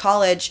I went to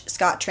college,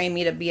 Scott trained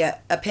me to be a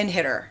pin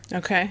hitter.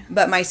 Okay.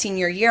 But my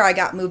senior year, I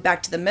got moved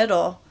back to the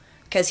middle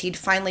because he'd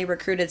finally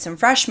recruited some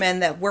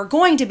freshmen that were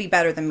going to be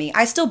better than me.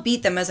 I still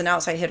beat them as an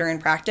outside hitter in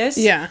practice.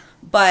 Yeah.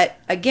 But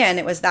again,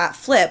 it was that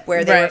flip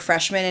where they were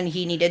freshmen and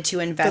he needed to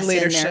invest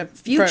in their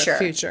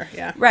future.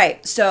 Yeah.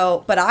 Right.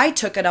 So, but I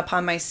took it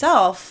upon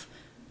myself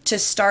to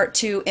start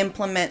to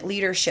implement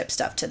leadership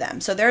stuff to them.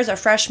 So there's a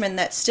freshman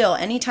that still,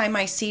 anytime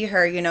I see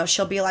her, you know,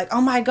 she'll be like, oh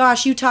my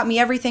gosh, you taught me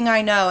everything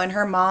I know. And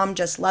her mom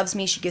just loves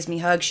me. She gives me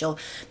hugs. She'll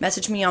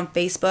message me on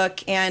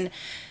Facebook. And,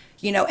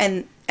 you know,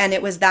 and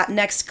it was that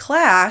next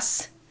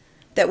class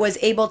that was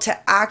able to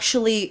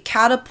actually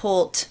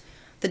catapult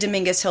the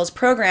Dominguez Hills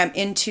program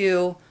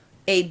into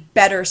a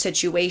better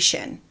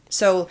situation.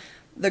 So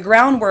the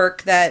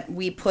groundwork that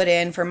we put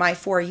in for my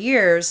 4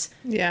 years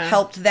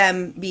helped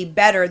them be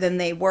better than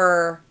they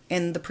were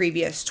in the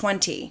previous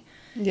 20.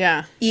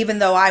 Yeah. Even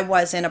though I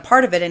wasn't a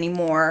part of it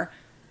anymore,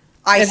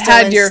 I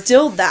still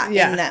instilled that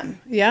in them.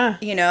 Yeah.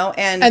 You know,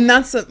 and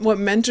that's what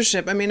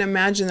mentorship, I mean,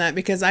 imagine that,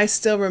 because I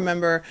still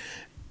remember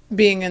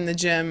being in the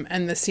gym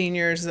and the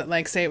seniors that,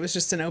 like, say it was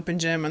just an open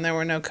gym and there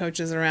were no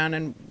coaches around,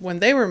 and when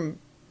they were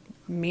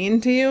mean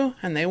to you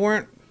and they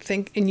weren't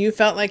and you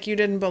felt like you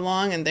didn't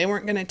belong and they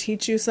weren't going to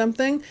teach you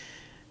something,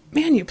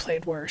 man, you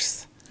played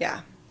worse.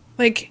 Yeah.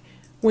 like,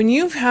 when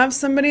you have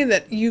somebody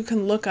that you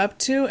can look up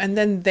to and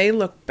then they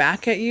look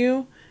back at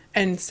you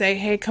and say,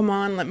 hey, come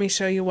on, let me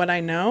show you what I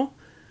know.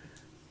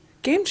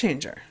 Game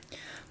changer.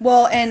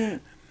 Well,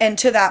 and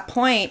to that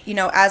point, you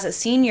know, as a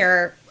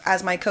senior,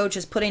 as my coach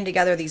is putting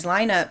together these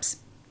lineups,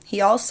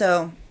 he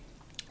also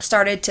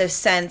started to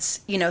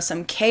sense, you know,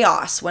 some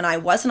chaos when I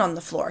wasn't on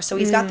the floor. So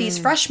he's got these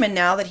freshmen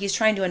now that he's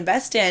trying to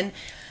invest in,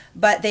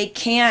 but they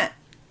can't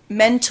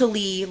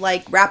mentally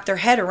like wrap their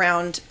head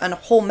around a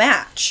whole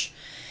match.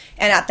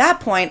 And at that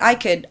point, I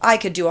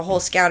could do a whole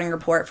scouting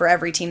report for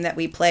every team that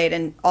we played,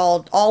 and all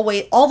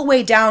the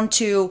way down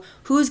to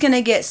who's going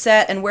to get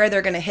set and where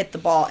they're going to hit the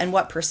ball and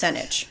what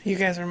percentage. You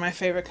guys are my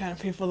favorite kind of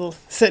people to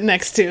sit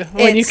next to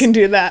when you can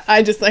do that.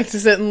 I just like to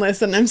sit and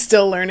listen. I'm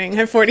still learning.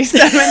 I'm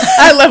 47.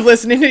 I love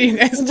listening to you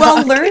guys talk.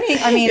 Well, learning,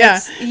 I mean,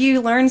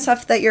 you learn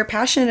stuff that you're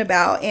passionate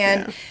about.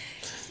 And,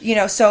 you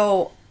know,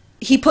 so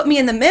he put me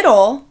in the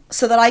middle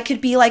so that I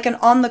could be like an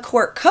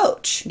on-the-court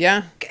coach.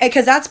 Yeah.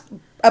 Because that's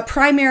a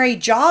primary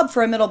job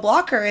for a middle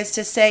blocker, is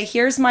to say,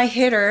 here's my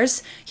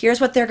hitters,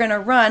 here's what they're going to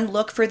run,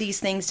 look for these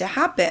things to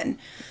happen.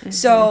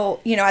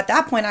 So, you know, at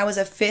that point I was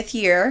a fifth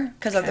year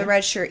because of the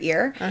red shirt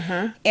year.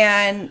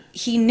 And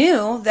he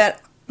knew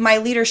that my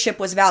leadership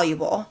was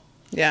valuable.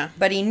 Yeah.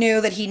 But he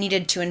knew that he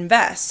needed to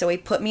invest. So he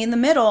put me in the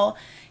middle,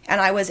 and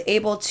I was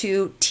able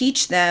to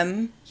teach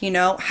them, you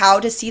know,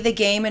 how to see the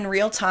game in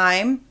real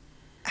time,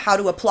 how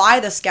to apply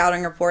the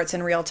scouting reports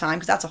in real time,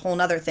 because that's a whole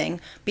nother thing.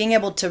 Being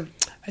able to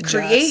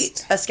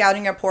create a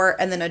scouting report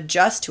and then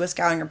adjust to a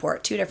scouting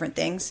report, two different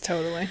things.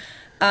 Totally.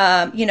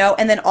 You know,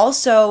 and then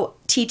also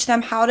teach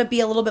them how to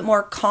be a little bit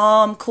more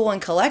calm, cool,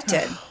 and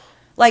collected.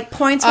 Like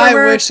points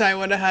where I wish I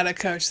would have had a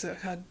coach that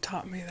had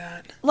taught me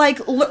that.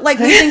 Like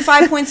losing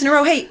 5 points in a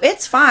row. Hey,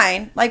 it's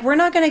fine. Like, we're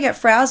not going to get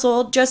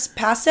frazzled. Just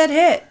pass that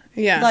hit.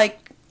 Yeah.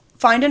 Like,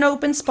 find an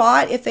open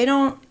spot. If they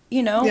don't,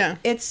 you know,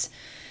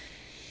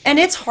 and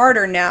it's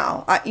harder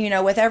now, you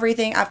know, with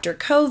everything after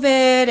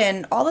COVID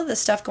and all of the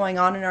stuff going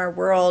on in our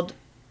world.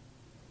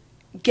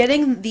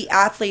 Getting the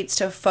athletes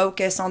to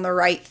focus on the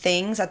right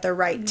things at the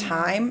right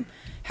time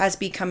has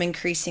become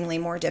increasingly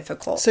more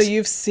difficult. So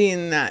you've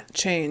seen that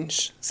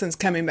change since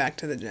coming back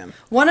to the gym.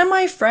 One of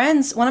my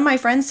friends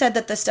said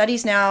that the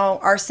studies now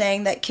are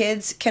saying that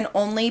kids can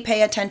only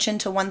pay attention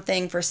to one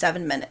thing for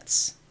 7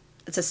 minutes.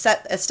 It's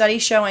a study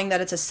showing that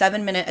it's a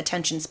 7-minute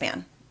attention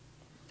span.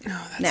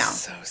 Oh,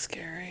 that's so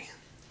scary.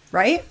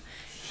 Right?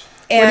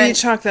 And what do you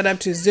chalk that up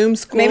to? Zoom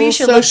school? Maybe you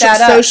should look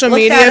that up. Social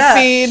media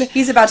feed?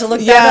 He's about to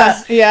look that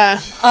up. Yeah.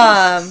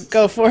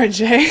 Go for it,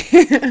 Jay.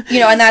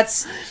 You know,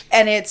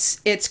 and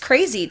it's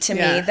crazy to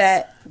me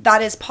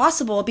that is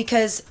possible,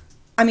 because,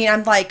 I mean,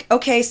 I'm like,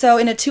 okay, so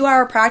in a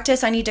 2-hour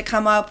practice, I need to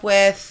come up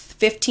with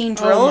 15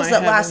 drills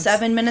that last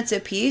 7 minutes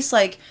apiece.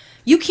 Like,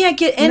 you can't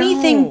get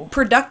anything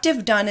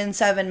productive done in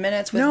 7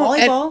 minutes with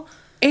volleyball.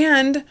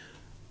 And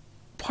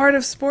part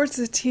of sports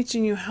is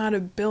teaching you how to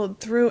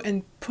build through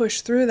and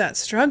push through that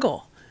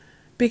struggle,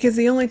 because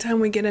the only time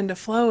we get into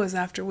flow is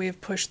after we have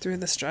pushed through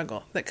the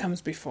struggle that comes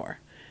before,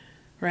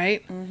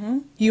 right?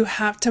 You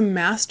have to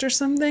master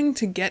something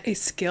to get a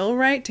skill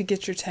right, to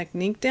get your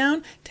technique down.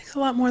 It takes a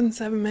lot more than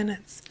 7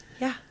 minutes.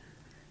 Yeah.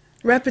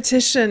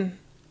 Repetition,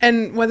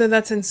 and whether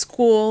that's in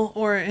school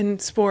or in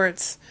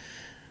sports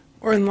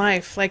or in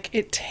life, like,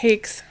 it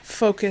takes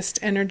focused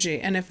energy.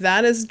 And if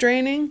that is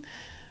draining,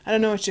 I don't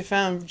know what you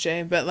found,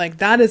 Jay, but like,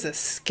 that is a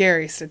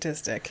scary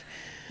statistic.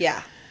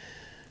 Yeah.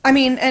 I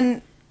mean,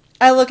 and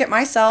I look at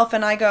myself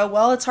and I go,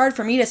 well, it's hard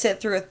for me to sit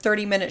through a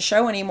 30-minute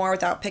show anymore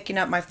without picking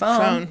up my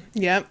phone.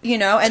 Yep. You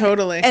know, and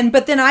totally.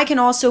 But then I can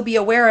also be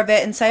aware of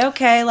it and say,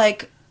 okay,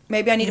 like,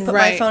 maybe I need to put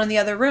my phone in the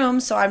other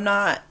room so I'm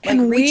not like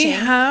reaching. We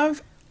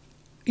have,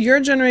 your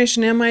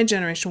generation and my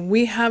generation,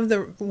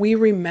 we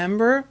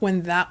remember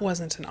when that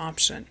wasn't an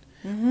option.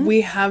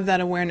 We have that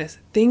awareness.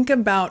 Think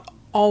about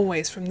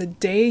always, from the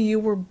day you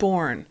were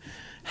born,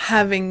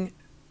 having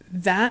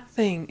that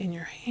thing in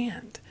your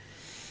hand.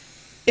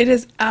 It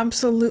is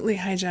absolutely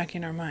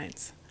hijacking our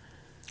minds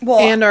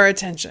and our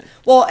attention.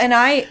 Well, and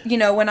I, you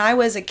know, when I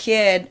was a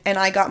kid and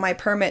I got my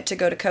permit to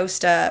go to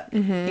Costa,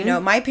 you know,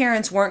 my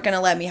parents weren't going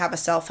to let me have a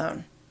cell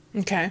phone.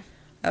 Okay.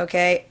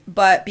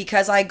 But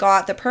because I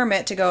got the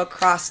permit to go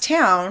across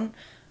town,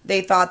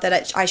 they thought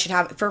that I should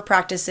have it for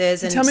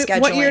practices and scheduling. Tell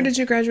me, what year did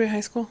you graduate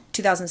high school?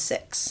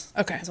 2006.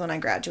 Okay. Is when I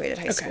graduated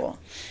high school.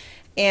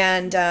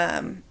 And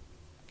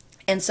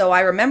so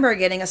I remember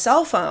getting a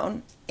cell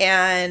phone,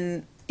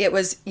 and it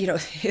was, you know,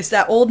 it's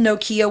that old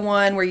Nokia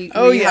one where you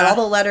had all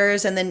the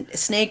letters, and then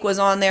Snake was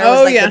on there. It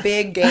was like the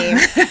big game.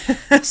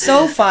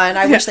 So fun.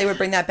 I wish they would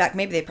bring that back.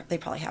 Maybe they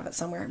probably have it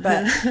somewhere.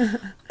 But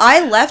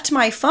I left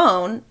my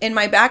phone in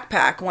my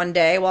backpack one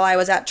day while I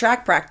was at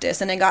track practice,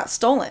 and it got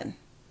stolen.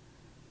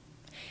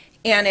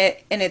 And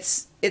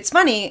it's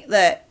funny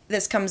that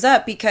this comes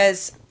up,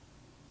 because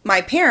my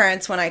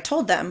parents, when I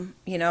told them,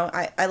 you know,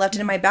 I left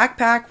it in my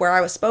backpack where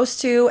I was supposed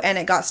to, and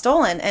it got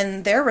stolen.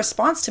 And their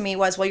response to me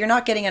was, well, you're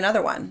not getting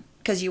another one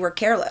because you were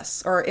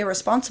careless or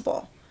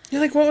irresponsible.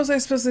 You're like, what was I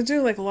supposed to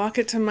do? Like, lock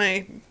it to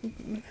my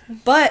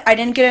But I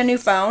didn't get a new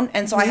phone,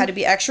 and so I had to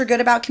be extra good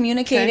about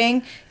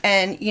communicating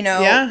and,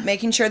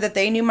 making sure that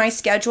they knew my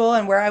schedule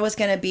and where I was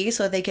going to be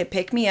so they could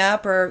pick me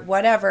up or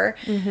whatever.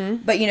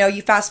 But,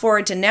 you fast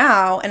forward to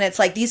now, and it's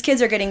like these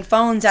kids are getting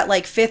phones at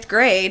like 5th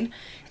grade.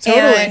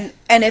 Totally.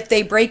 And if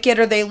they break it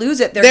or they lose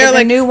it, they're getting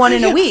like, a new one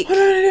in a week.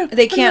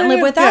 They can't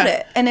live without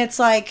it. And it's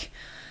like,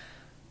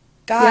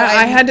 God. Yeah,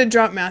 I had to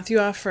drop Matthew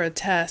off for a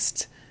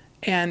test,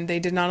 and they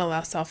did not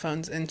allow cell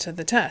phones into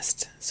the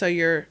test. So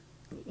you're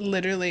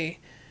literally...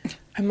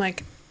 I'm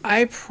like,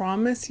 I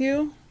promise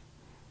you,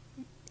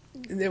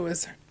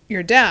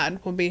 your dad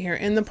will be here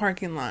in the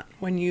parking lot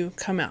when you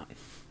come out.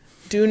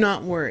 Do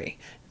not worry.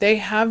 They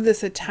have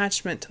this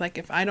attachment to, like,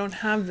 if I don't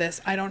have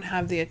this, I don't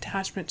have the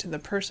attachment to the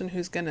person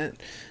who's going to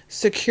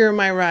secure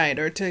my ride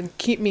or to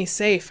keep me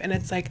safe. And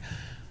it's like,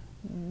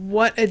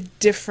 what a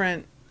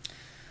different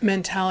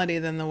mentality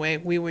than the way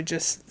we would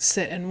just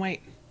sit and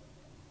wait.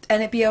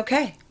 And it'd be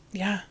okay.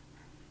 Yeah.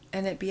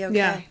 And it'd be okay.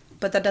 Yeah.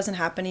 But that doesn't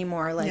happen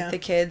anymore. Like, the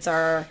kids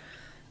are...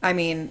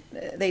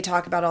 they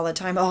talk about all the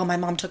time, oh, my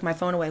mom took my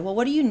phone away. Well,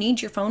 what do you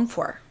need your phone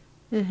for?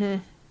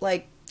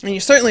 Like... And you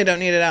certainly don't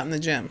need it out in the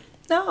gym.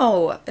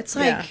 No. It's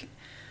like...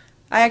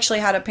 I actually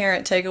had a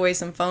parent take away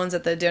some phones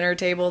at the dinner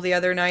table the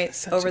other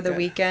night over the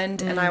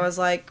weekend, and I was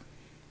like,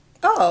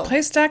 oh...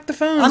 Play stack the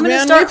phones, I'm going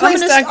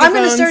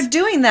to start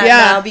doing that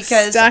now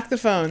because... stack the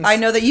phones. I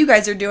know that you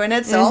guys are doing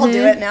it, so I'll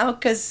do it now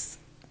because...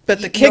 But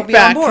the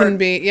kickback can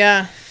be...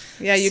 Yeah,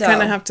 you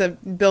kind of have to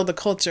build a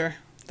culture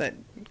that...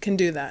 can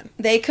do that.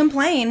 They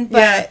complain,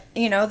 but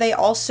they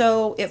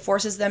also, it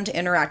forces them to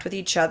interact with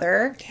each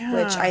other,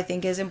 which I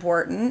think is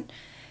important,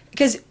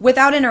 because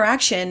without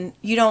interaction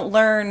you don't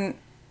learn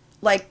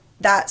like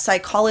that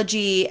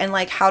psychology and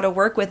like how to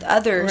work with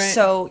others. Right.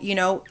 So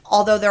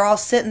although they're all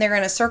sitting there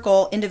in a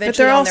circle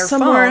individually on their phone,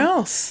 but they're all somewhere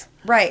else,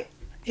 right?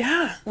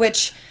 Yeah,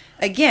 which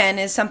again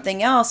is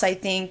something else I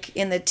think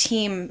in the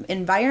team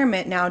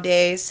environment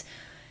nowadays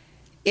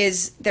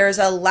is there's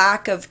a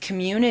lack of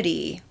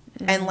community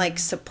and like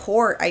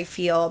support, I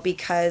feel,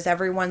 because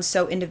everyone's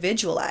so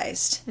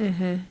individualized.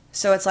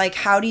 So it's like,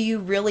 how do you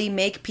really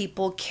make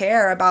people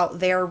care about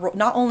their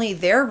not only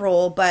their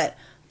role but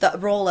the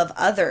role of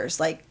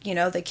others? Like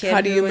the kid. How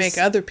do you make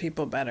other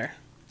people better,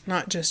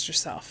 not just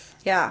yourself?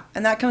 Yeah,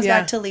 and that comes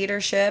back to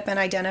leadership and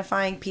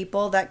identifying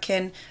people that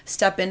can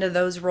step into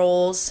those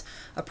roles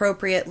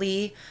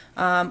appropriately,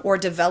 or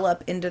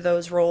develop into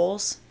those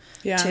roles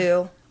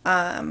too.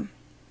 Yeah.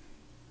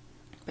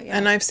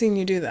 And I've seen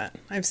you do that.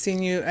 I've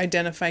seen you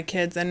identify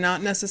kids, and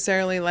not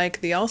necessarily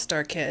like the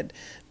all-star kid,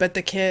 but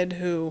the kid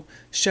who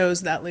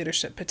shows that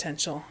leadership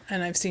potential.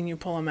 And I've seen you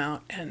pull them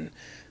out and,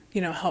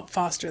 help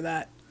foster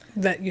that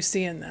you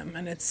see in them.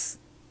 And it's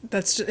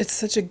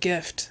such a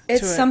gift.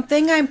 It's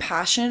something I'm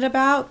passionate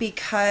about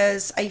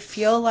because I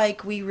feel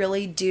like we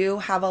really do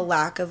have a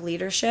lack of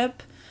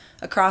leadership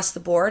across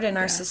the board in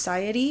our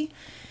society.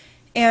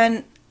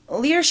 And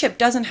leadership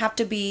doesn't have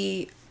to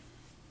be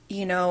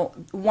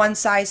one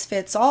size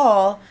fits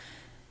all,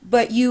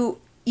 but you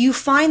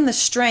find the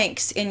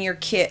strengths in your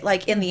kid,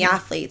 like in the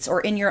athletes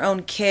or in your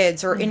own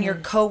kids or in your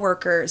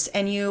coworkers,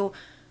 and you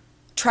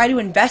try to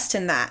invest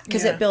in that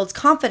because it builds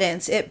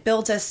confidence. It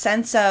builds a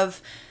sense of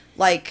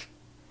like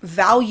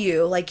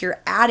value, like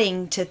you're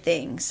adding to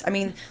things. I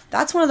mean,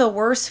 that's one of the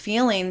worst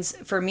feelings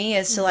for me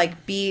is to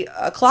like be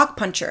a clock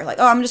puncher. Like,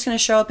 oh, I'm just going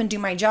to show up and do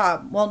my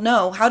job. Well,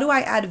 no, how do I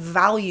add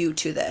value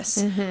to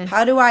this?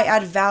 How do I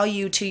add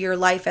value to your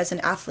life as an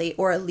athlete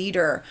or a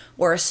leader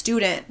or a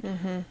student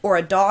or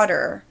a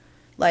daughter?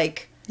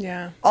 Like,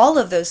 all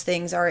of those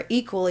things are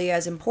equally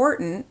as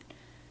important.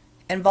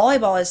 And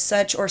volleyball is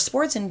such, or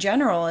sports in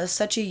general, is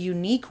such a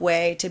unique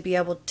way to be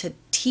able to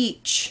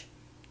teach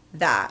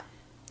that.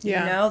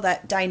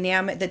 That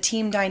dynamic, the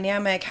team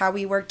dynamic, how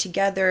we work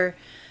together,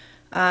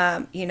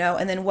 and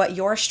then what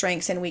your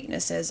strengths and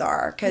weaknesses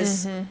are.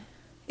 Because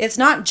it's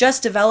not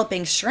just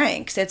developing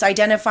strengths. It's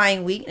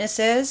identifying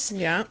weaknesses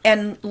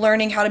and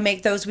learning how to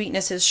make those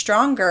weaknesses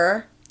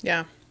stronger.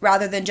 Yeah.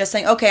 Rather than just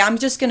saying, okay, I'm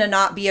just going to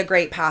not be a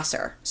great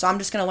passer. So I'm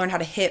just going to learn how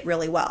to hit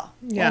really well.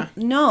 Yeah.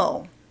 Well,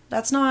 no,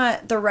 that's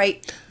not the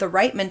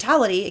right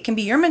mentality. It can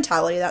be your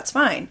mentality. That's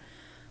fine.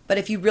 But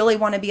if you really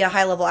want to be a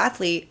high level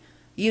athlete,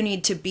 you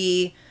need to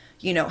be,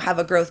 have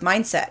a growth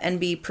mindset and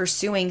be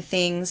pursuing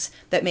things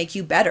that make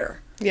you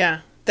better.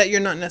 Yeah. That you're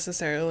not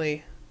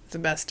necessarily the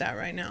best at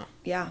right now.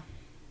 Yeah.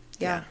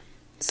 Yeah.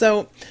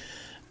 So,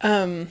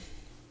 there's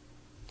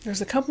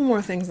a couple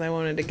more things I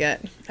wanted to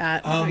get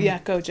at.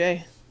 Go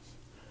Jay.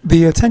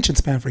 The attention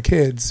span for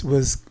kids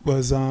was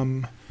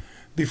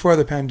before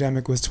the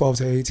pandemic was 12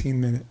 to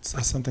 18 minutes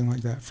or something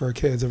like that for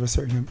kids of a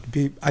certain,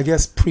 I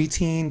guess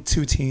preteen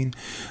to teen.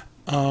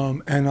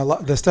 And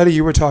the study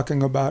you were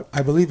talking about,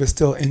 I believe, is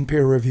still in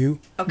peer review.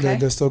 Okay.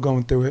 They're still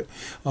going through it.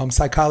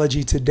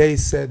 Psychology Today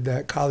said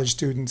that college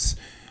students,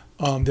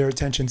 their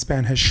attention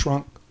span has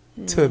shrunk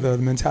to the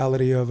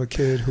mentality of a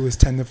kid who is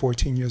 10 to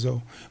 14 years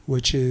old,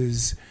 which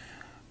is,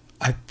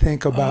 I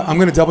think about, I'm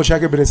going to double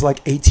check it, but it's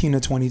like 18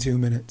 to 22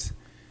 minutes.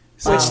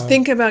 Which,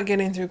 think about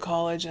getting through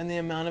college and the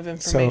amount of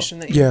information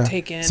that you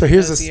take in. So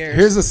here's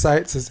the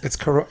site. It's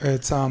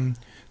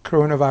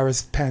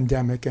coronavirus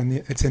pandemic, and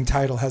it's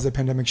entitled "Has a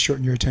Pandemic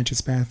Shortened Your Attention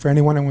Span?" For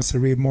anyone who wants to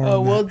read more.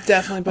 on we'll that.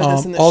 Definitely put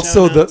this in the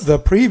also, show notes. the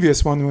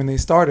previous one when they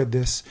started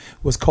this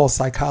was called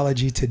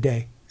Psychology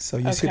Today. So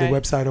you see the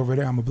website over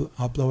there.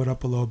 I'll blow it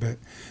up a little bit.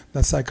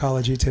 That's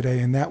Psychology Today,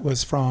 and that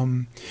was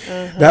from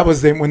that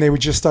was when they were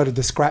just started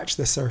to scratch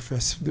the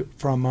surface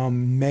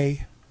from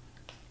May.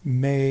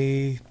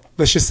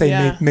 Let's just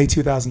say May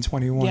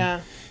 2021.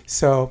 Yeah.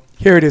 So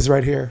here it is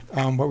right here,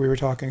 what we were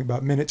talking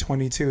about. Minute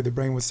 22, the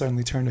brain would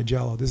suddenly turn to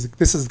jello.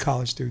 This is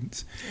college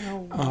students.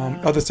 Oh,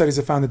 wow. Other studies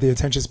have found that the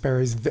attention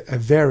spans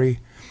vary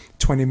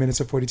 20 minutes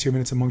or 42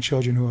 minutes among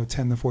children who are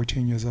 10 to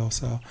 14 years old.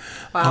 So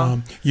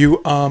I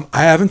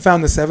haven't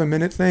found the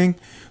 7-minute thing,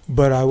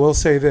 but I will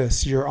say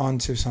this, you're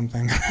onto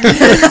something.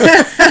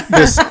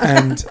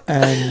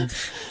 and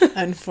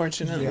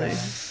unfortunately.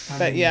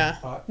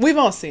 We've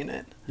all seen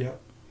it. Yep.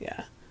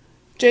 Yeah.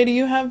 Jay, do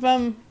you have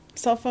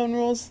cell phone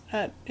rules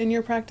in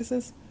your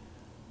practices?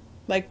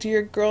 Like, do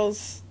your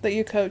girls that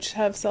you coach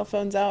have cell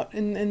phones out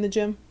in the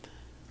gym?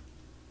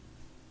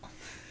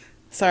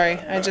 Sorry,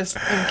 I'm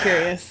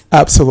curious.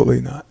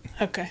 Absolutely not.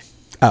 Okay.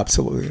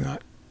 Absolutely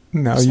not.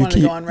 No, just wanted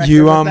to go on record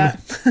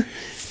with that.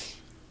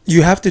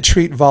 You have to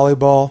treat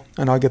volleyball,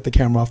 and I'll get the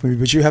camera off me,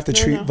 but you have to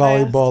treat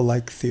volleyball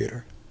like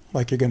theater,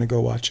 like you're going to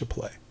go watch a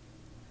play.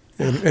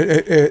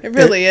 It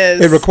really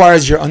is. It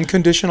requires your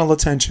unconditional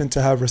attention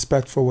to have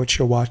respect for what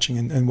you're watching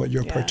and what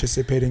you're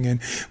participating in,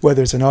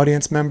 whether it's an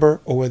audience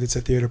member or whether it's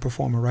a theater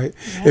performer, right?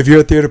 Yeah. If you're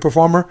a theater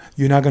performer,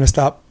 you're not going to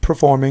stop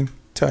performing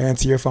to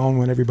answer your phone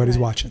when everybody's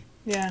watching.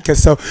 Yeah.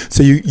 Because so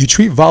you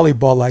treat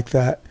volleyball like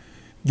that.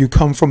 You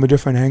come from a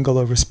different angle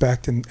of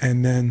respect, and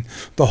then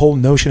the whole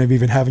notion of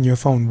even having your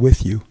phone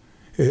with you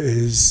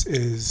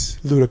is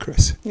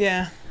ludicrous.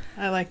 Yeah,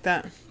 I like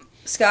that.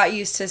 Scott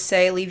used to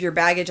say, "Leave your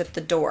baggage at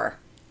the door."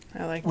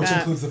 I like Which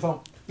that. includes the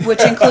phone.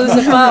 Which includes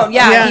the phone.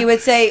 Yeah, he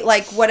would say,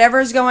 like,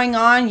 whatever's going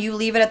on, you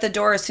leave it at the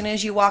door. As soon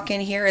as you walk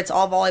in here, it's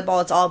all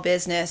volleyball, it's all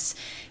business,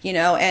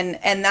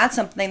 and that's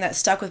something that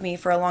stuck with me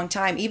for a long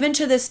time, even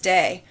to this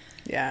day.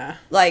 Yeah.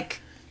 Like,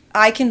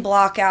 I can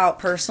block out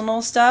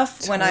personal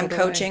stuff when I'm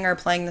coaching or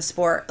playing the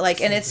sport. Like,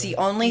 and it's the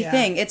only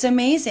thing. It's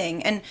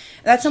amazing. And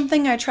that's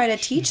something I try to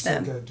teach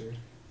them. So good, dude.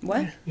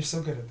 What? You're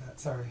so good at that.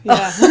 Sorry.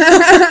 Yeah.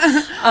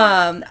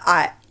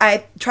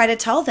 I try to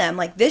tell them,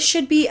 like, this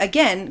should be,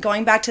 again,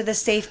 going back to the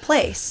safe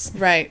place.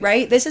 Right.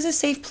 Right? This is a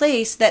safe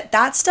place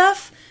that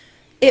stuff,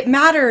 it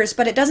matters,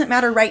 but it doesn't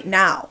matter right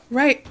now.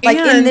 Right. Like,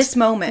 in this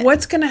moment.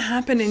 What's going to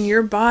happen in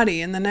your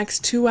body in the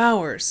next 2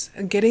 hours?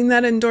 Getting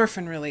that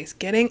endorphin release.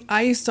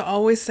 I used to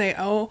always say,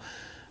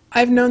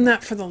 I've known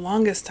that for the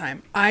longest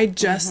time. I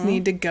just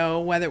need to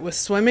go, whether it was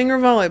swimming or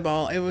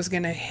volleyball, it was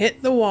going to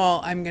hit the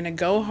wall. I'm going to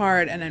go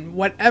hard. And then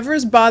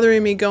whatever's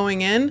bothering me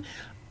going in,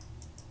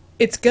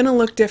 it's going to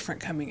look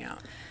different coming out.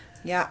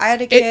 Yeah, I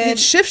had a kid. It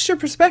shifts your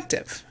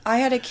perspective. I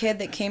had a kid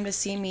that came to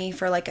see me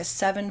for like a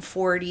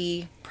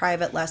 7:40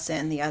 private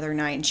lesson the other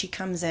night. And she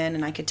comes in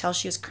and I could tell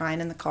she was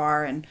crying in the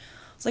car. And I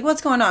was like,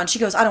 what's going on? She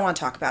goes, I don't want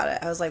to talk about it.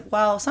 I was like,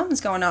 well,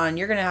 something's going on.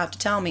 You're going to have to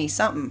tell me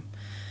something.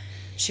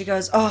 She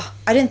goes, I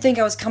didn't think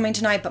I was coming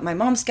tonight, but my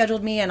mom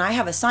scheduled me and I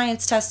have a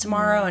science test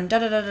tomorrow and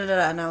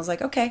da-da-da-da-da. And I was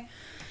like, okay.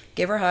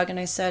 Gave her a hug and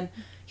I said,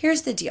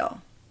 here's the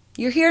deal.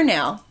 You're here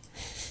now.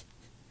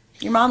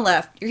 Your mom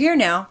left. You're here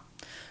now.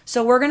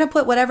 So we're going to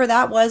put whatever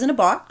that was in a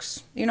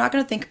box. You're not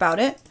going to think about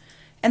it.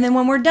 And then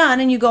when we're done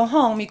and you go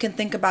home, you can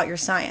think about your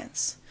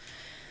science.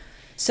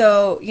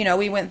 So,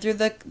 we went through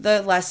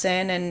the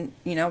lesson and,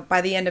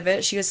 by the end of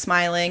it, she was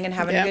smiling and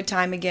having a good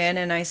time again.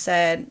 And I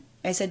said,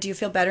 do you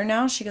feel better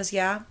now? She goes,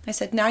 yeah. I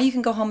said, now you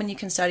can go home and you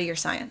can study your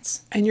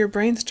science. And your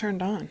brain's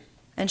turned on.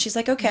 And she's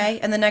like, okay.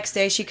 And the next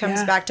day she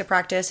comes back to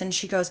practice and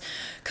she goes,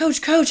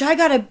 Coach, I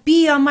got a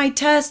B on my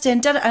test.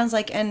 And I was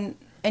like, and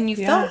you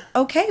felt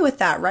okay with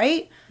that,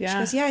 right? Yeah. She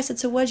goes, yeah. I said,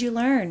 so what'd you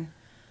learn?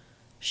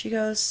 She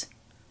goes,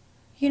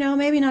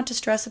 maybe not to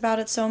stress about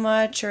it so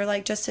much or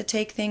like just to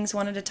take things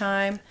one at a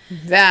time.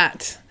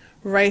 That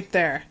right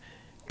there.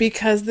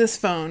 Because this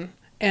phone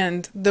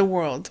and the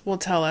world will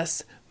tell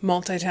us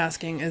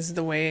multitasking is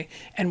the way,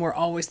 and we're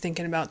always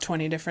thinking about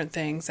 20 different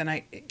things, and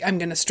I'm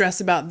going to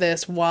stress about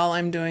this while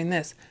I'm doing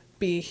this.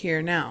 Be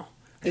here now.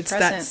 It's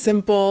present. That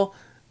simple.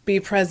 Be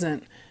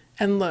present.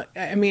 And look,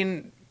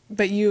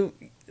 but you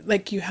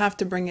have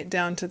to bring it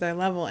down to their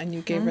level, and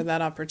you gave her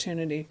that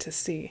opportunity to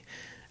see.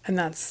 And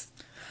that's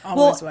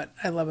always what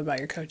I love about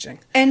your coaching.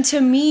 And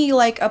to me,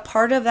 like, a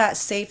part of that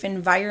safe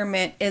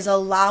environment is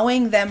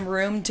allowing them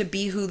room to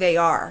be who they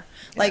are.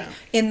 Like,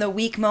 in the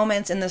weak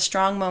moments, in the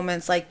strong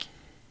moments, like,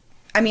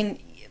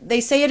 they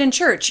say it in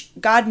church,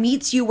 God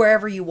meets you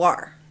wherever you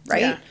are,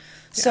 right? Yeah.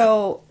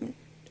 So,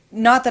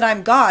 not that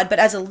I'm God, but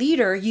as a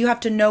leader, you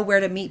have to know where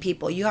to meet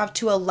people. You have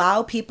to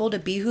allow people to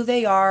be who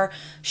they are,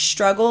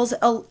 struggles,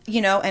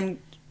 and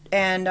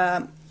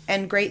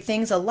great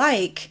things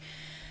alike,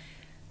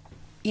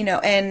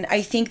 and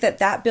I think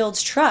that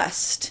builds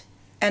trust,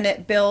 and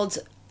it builds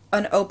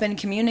an open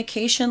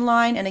communication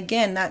line, and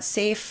again, that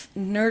safe,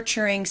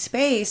 nurturing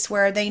space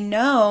where they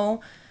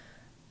know,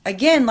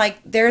 again, like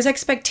there's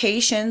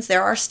expectations,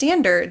 there are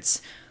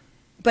standards,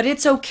 but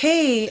it's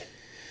okay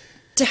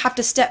to have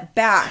to step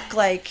back,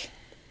 like,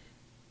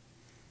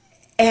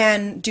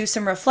 and do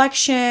some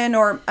reflection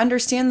or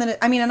understand that,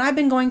 and I've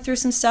been going through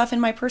some stuff in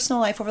my personal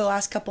life over the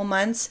last couple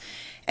months,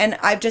 and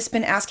I've just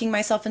been asking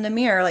myself in the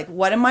mirror, like,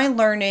 what am I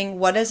learning?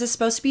 What is this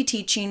supposed to be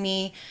teaching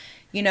me?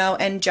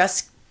 And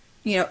just,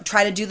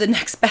 try to do the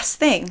next best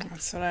thing.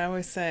 That's what I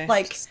always say.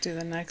 Like, just do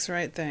the next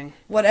right thing.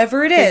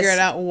 Whatever it is. Figure it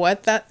out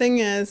what that thing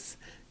is.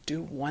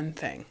 Do one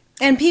thing.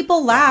 And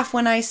people laugh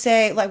when I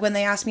say, like, when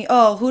they ask me,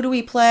 oh, who do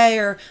we play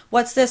or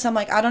what's this? I'm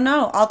like, I don't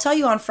know. I'll tell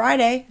you on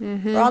Friday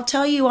or I'll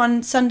tell you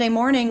on Sunday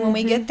morning when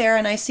we get there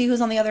and I see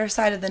who's on the other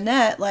side of the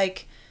net,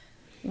 like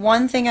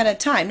one thing at a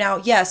time. Now,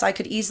 yes, I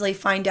could easily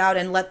find out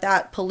and let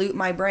that pollute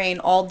my brain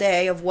all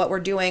day of what we're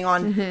doing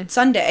on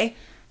Sunday.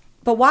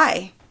 But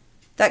why?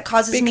 That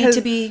causes me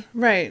to be...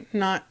 Right,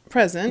 not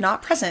present.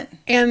 Not present.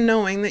 And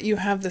knowing that you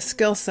have the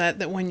skill set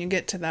that when you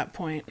get to that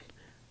point,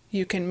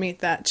 you can meet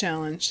that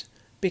challenge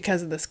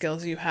because of the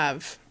skills you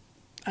have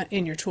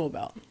in your tool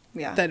belt.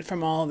 Yeah. That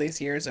from all these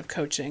years of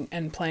coaching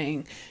and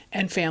playing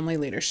and family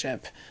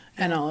leadership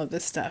and all of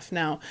this stuff.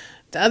 Now,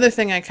 the other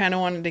thing I kind of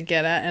wanted to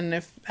get at, and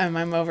if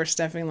I'm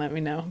overstepping, let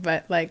me know.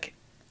 But like,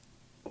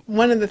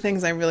 one of the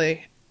things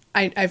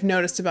I've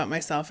noticed about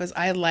myself is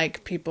I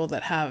like people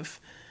that have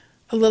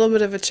a little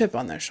bit of a chip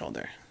on their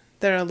shoulder.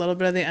 They're a little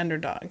bit of the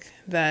underdog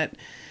that,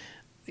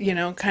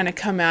 kind of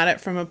come at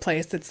it from a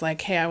place that's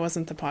like, hey, I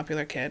wasn't the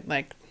popular kid.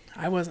 Like,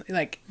 I wasn't,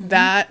 like,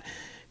 that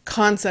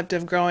concept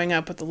of growing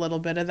up with a little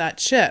bit of that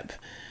chip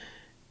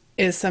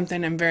is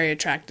something I'm very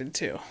attracted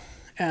to.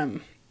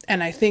 And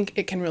I think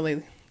it can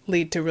really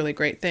lead to really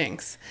great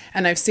things.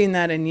 And I've seen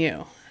that in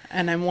you.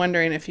 And I'm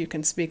wondering if you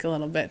can speak a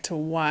little bit to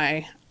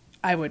why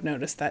I would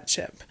notice that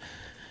chip.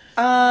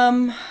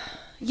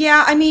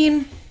 Yeah,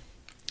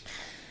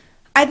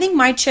 I think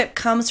my chip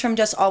comes from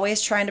just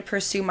always trying to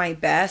pursue my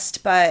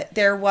best, but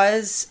there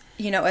was,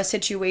 a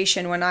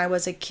situation when I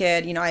was a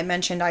kid. I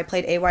mentioned I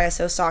played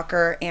AYSO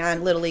soccer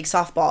and Little League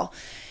softball.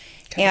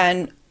 Okay.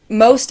 And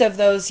most of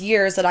those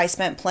years that I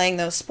spent playing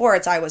those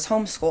sports, I was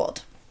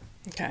homeschooled.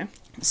 Okay.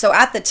 So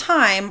at the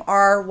time,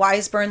 our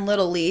Wiseburn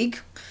Little League,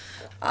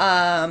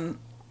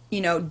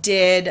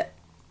 did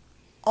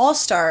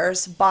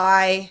All-Stars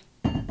by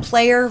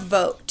player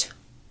vote.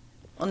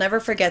 I'll never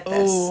forget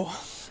this. Ooh.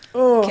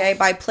 Okay,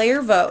 by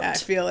player vote. Yeah, I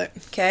feel it.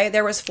 Okay,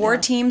 there was 4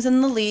 teams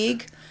in the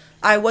league.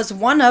 I was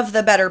one of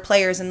the better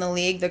players in the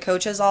league. The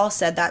coaches all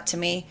said that to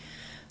me.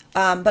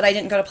 But I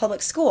didn't go to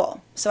public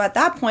school. So at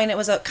that point, it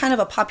was a kind of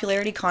a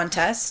popularity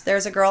contest.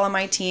 There's a girl on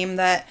my team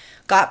that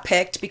got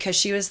picked because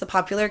she was the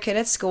popular kid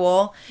at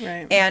school.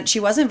 Right. And she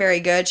wasn't very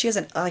good. She was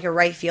like a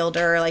right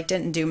fielder, like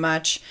didn't do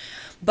much.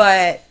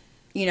 But,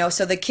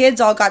 so the kids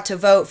all got to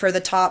vote for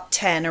the top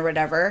 10 or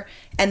whatever.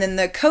 And then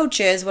the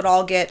coaches would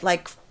all get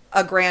like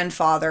a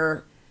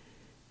grandfather,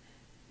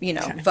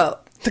 vote.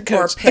 The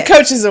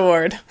coach's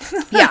award.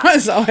 Yeah.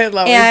 That's all I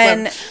love.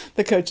 And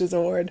the coach's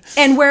award.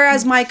 And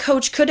whereas my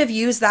coach could have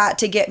used that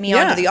to get me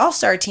onto the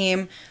All-Star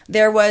team,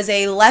 there was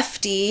a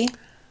lefty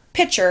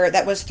pitcher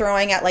that was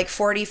throwing at like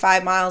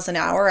 45 miles an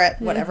hour at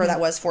whatever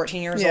that was,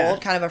 14 years old,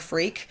 kind of a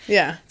freak.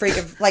 Yeah.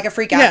 Like a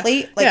freak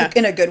athlete,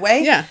 in a good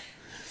way. Yeah.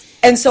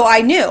 And so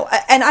I knew,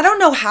 and I don't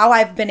know how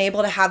I've been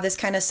able to have this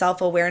kind of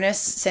self-awareness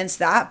since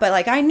that, but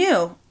like I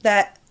knew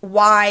that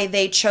why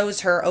they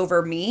chose her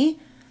over me.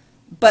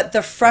 But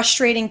the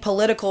frustrating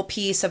political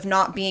piece of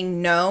not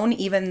being known,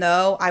 even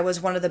though I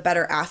was one of the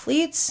better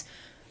athletes,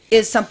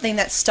 is something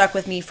that stuck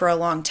with me for a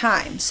long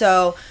time.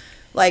 So,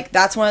 like,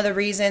 that's one of the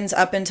reasons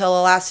up until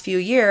the last few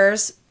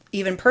years,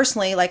 even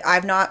personally, like,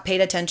 I've not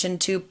paid attention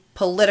to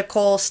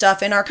political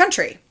stuff in our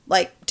country,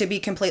 like, to be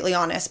completely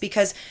honest,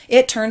 because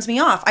it turns me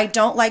off. I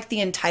don't like the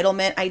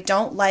entitlement. I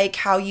don't like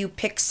how you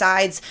pick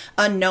sides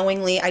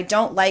unknowingly. I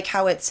don't like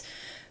how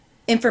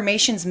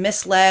information's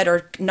misled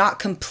or not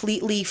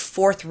completely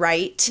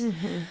forthright,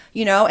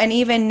 and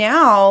even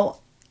now,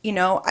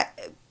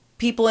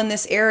 people in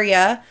this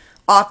area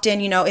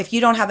often, if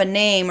you don't have a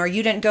name or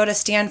you didn't go to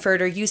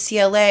Stanford or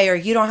UCLA or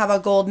you don't have a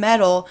gold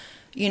medal,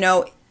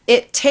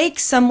 it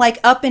takes some like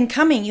up and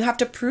coming. You have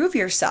to prove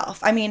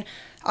yourself.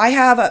 I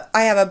have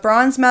a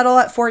bronze medal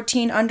at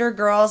 14 under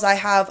girls. I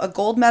have a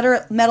gold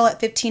medal at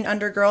 15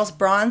 under girls,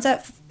 bronze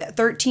at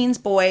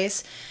 13s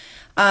boys.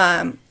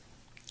 And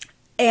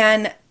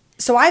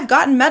so I've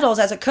gotten medals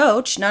as a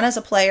coach, none as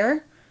a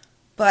player,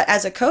 but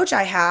as a coach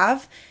I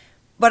have.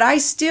 But I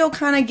still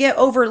kind of get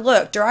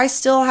overlooked, or I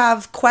still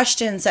have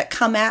questions that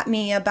come at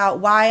me about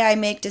why I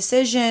make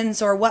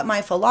decisions or what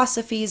my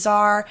philosophies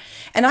are.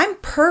 And I'm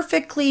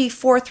perfectly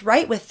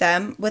forthright with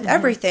them, with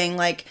everything.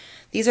 Like,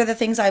 these are the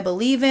things I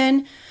believe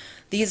in.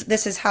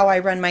 This is how I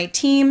run my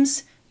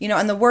teams.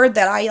 And the word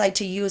that I like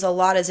to use a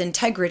lot is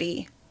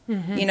integrity.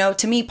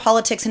 To me,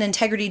 politics and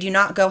integrity do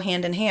not go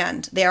hand in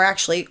hand. They are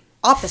actually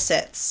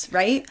opposites,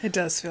 right? It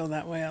does feel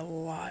that way a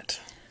lot.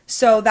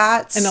 So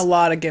that's in a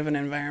lot of given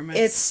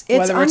environments. It's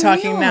whether we're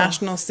talking unreal.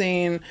 national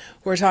scene,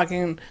 we're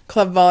talking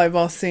club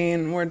volleyball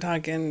scene, we're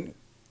talking,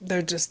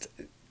 they're just,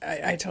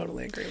 I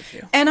totally agree with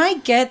you. And I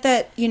get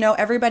that,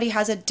 everybody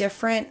has a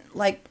different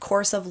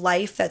course of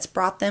life that's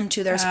brought them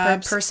to their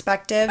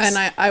perspectives.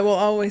 And I will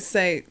always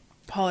say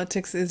part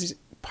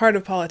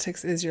of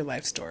politics is your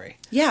life story.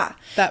 Yeah.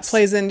 That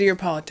plays into your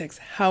politics.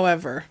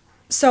 However.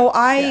 So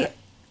I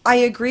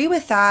agree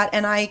with that,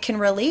 and I can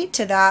relate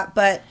to that,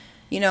 but,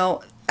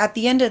 at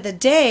the end of the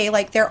day,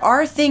 there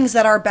are things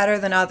that are better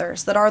than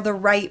others, that are the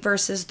right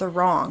versus the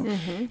wrong.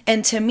 Mm-hmm.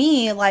 And to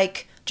me,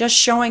 just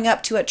showing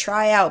up to a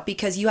tryout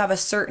because you have a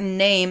certain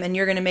name and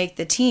you're going to make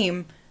the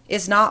team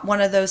is not one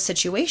of those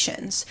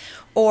situations.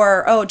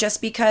 Or,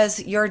 just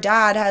because your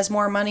dad has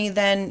more money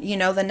than,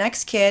 the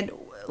next kid,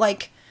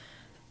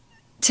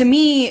 to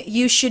me,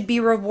 you should be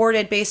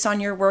rewarded based on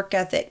your work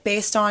ethic,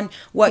 based on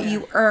what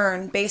you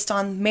earn, based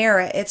on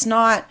merit. It's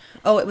not,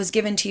 it was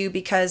given to you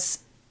because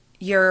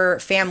your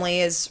family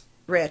is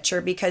rich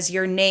or because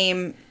your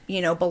name,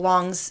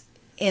 belongs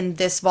in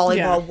this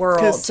volleyball world.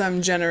 Because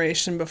some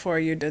generation before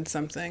you did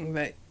something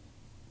that...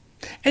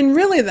 And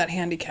really that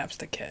handicaps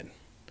the kid.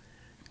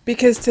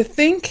 Because to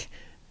think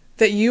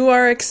that you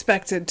are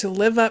expected to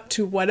live up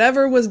to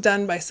whatever was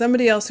done by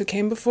somebody else who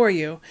came before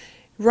you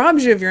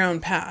robs you of your own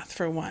path,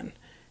 for one.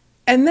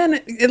 And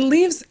then it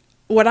leaves,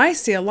 what I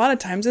see a lot of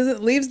times is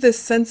it leaves this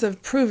sense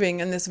of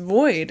proving and this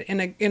void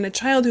in a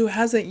child who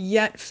hasn't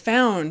yet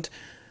found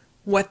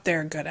what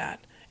they're good at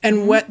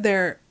and what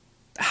they're,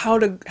 how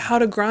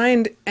to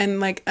grind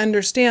and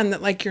understand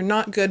that you're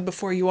not good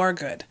before you are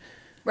good.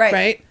 Right.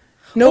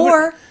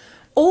 Right?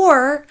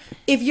 Or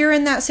if you're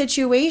in that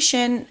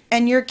situation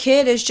and your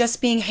kid is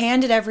just being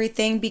handed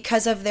everything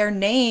because of their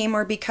name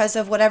or because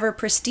of whatever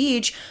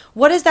prestige,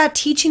 what is that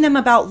teaching them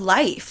about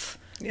life?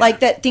 Yeah.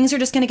 That things are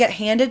just going to get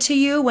handed to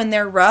you when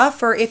they're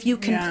rough, or if you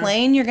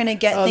complain, you're going to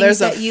get things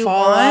that you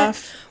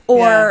want,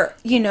 or,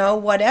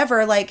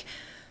 whatever.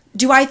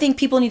 Do I think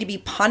people need to be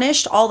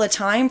punished all the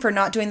time for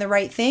not doing the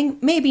right thing?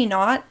 Maybe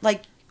not.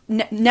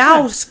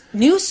 Now,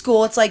 new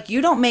school, it's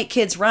you don't make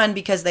kids run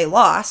because they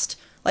lost.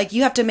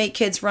 You have to make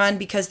kids run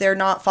because they're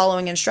not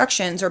following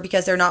instructions or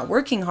because they're not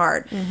working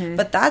hard. Mm-hmm.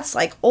 But that's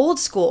old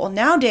school.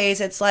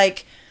 Nowadays, it's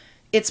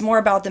it's more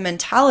about the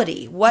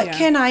mentality. What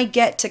can I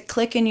get to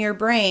click in your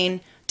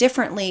brain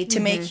differently to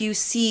make you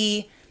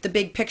see the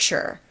big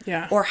picture?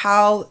 Yeah. Or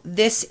how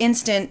this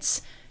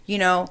instance,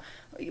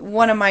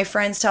 one of my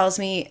friends tells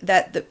me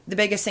that the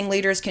biggest thing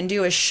leaders can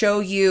do is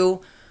show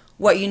you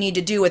what you need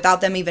to do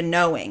without them even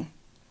knowing.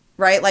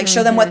 Right?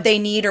 Show them what they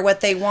need or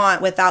what they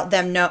want without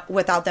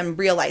them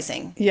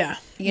realizing. Yeah.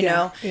 You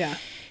know? Yeah.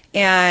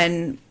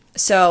 And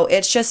so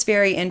it's just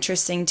very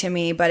interesting to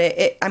me, but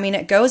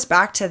it goes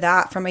back to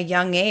that from a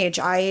young age.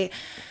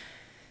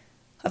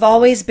 I've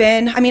always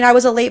been, I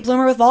was a late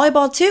bloomer with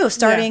volleyball too,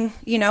 starting,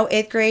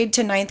 8th grade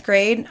to 9th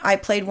grade. I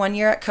played 1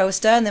 year at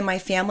Costa, and then my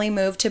family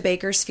moved to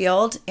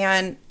Bakersfield.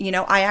 And,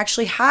 I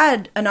actually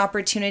had an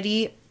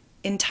opportunity,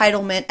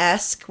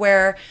 entitlement-esque,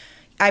 where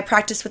I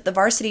practiced with the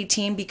varsity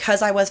team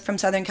because I was from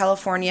Southern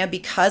California,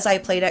 because I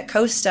played at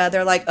Costa.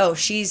 They're like,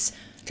 she's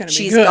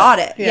got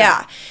it.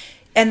 Yeah.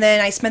 And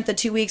then I spent the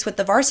 2 weeks with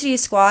the varsity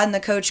squad, and the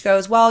coach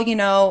goes, well,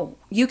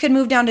 you could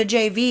move down to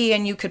JV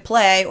and you could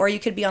play, or you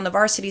could be on the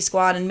varsity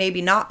squad and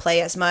maybe not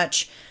play as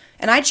much.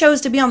 And I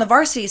chose to be on the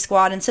varsity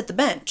squad and sit the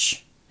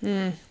bench.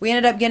 Mm. We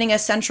ended up getting a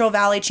Central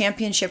Valley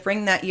championship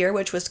ring that year,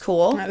 which was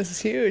cool. That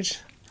is huge.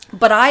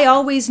 But I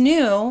always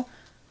knew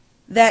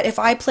that if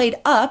I played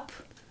up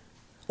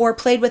or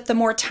played with the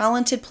more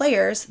talented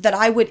players, that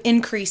I would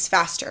increase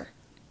faster.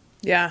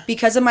 Yeah.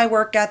 Because of my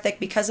work ethic,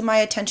 because of my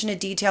attention to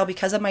detail,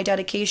 because of my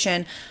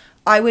dedication,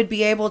 I would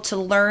be able to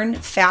learn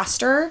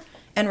faster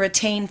and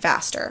retain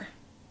faster.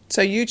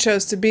 So you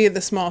chose to be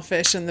the small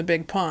fish in the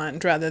big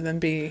pond rather than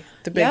be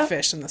the big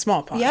fish in the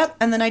small pond. Yep.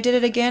 And then I did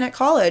it again at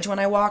college when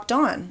I walked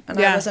on. And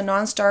I was a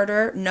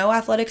non-starter, no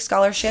athletic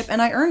scholarship,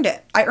 and I earned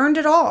it. I earned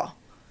it all.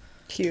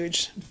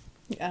 Huge.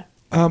 Yeah.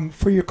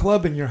 For your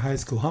club in your high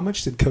school, how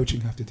much did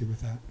coaching have to do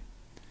with that?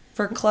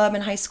 For club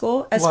in high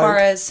school? As far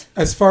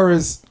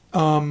as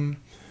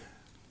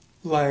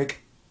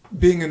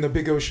being in the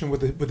big ocean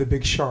with the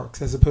big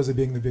sharks as opposed to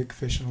being the big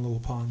fish in a little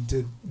pond.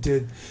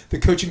 Did the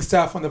coaching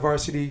staff on the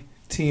varsity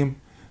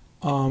team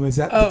is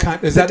that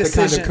the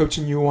kind of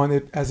coaching you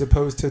wanted as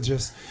opposed to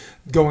just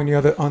going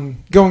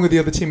with the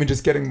other team and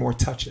just getting more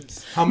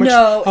touches? How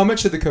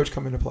much did the coach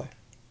come into play?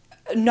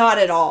 Not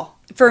at all.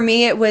 For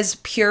me, it was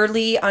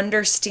purely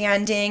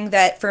understanding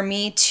that for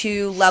me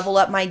to level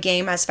up my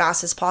game as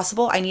fast as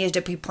possible, I needed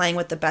to be playing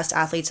with the best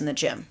athletes in the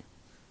gym.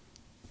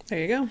 There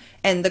you go.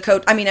 And the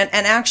coach, and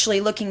actually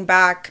looking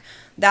back,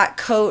 that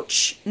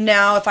coach,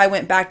 now if I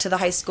went back to the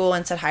high school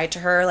and said hi to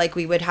her,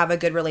 we would have a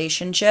good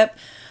relationship.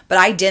 But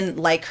I didn't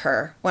like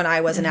her when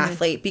I was an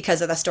athlete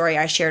because of the story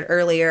I shared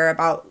earlier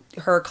about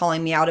her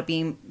calling me out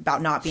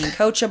about not being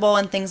coachable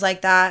and things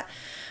like that.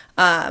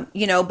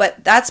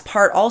 But that's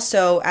part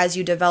also as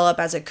you develop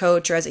as a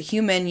coach or as a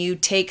human, you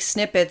take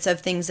snippets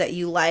of things that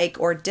you like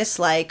or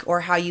dislike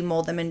or how you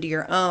mold them into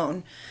your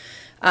own.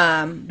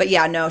 But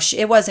yeah, no,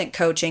 it wasn't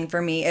coaching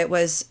for me. It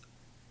was,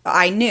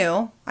 I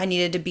knew I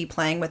needed to be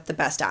playing with the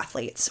best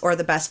athletes or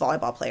the best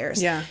volleyball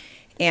players. Yeah.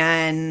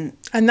 And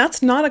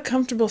that's not a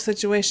comfortable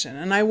situation.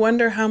 And I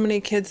wonder how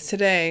many kids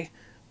today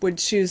would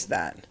choose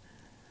that,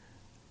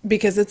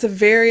 because it's a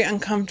very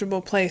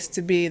uncomfortable place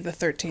to be the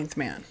 13th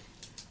man.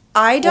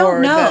 I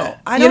don't know.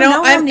 I don't know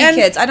how many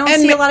kids. I don't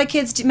see a lot of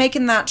kids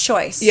making that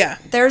choice. Yeah.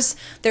 There's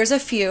a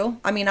few.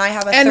 I mean, I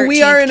have a 13th And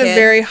we are in kid. a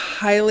very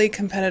highly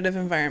competitive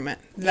environment.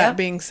 That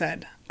being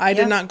said, I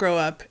did not grow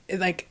up.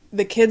 Like,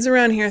 the kids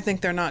around here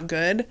think they're not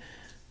good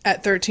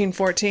at 13,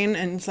 14.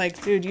 And it's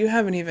like, dude, you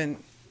haven't even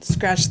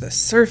scratched the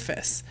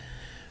surface.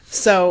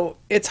 So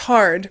it's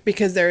hard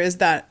because there is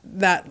that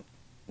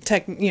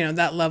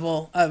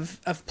level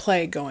of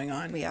play going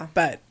on. Yeah.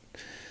 But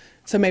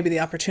so maybe the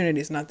opportunity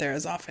is not there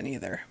as often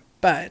either.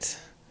 But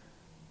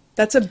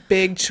that's a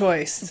big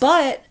choice.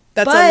 But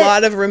a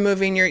lot of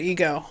removing your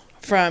ego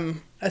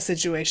from a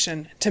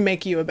situation to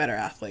make you a better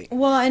athlete.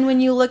 Well, and when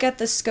you look at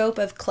the scope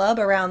of club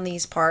around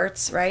these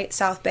parts, right,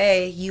 South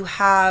Bay, you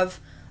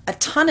have a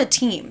ton of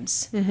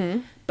teams. Mm-hmm.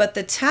 But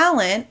the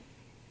talent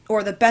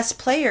or the best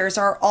players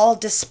are all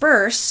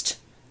dispersed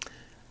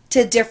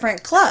to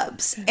different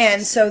clubs.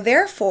 And so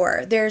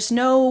therefore, there's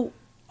no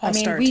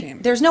all-star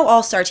team. There's no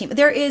all-star team.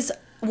 There is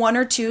one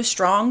or two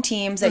strong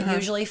teams that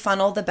usually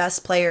funnel the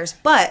best players.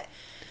 But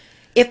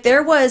if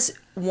there was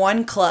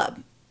one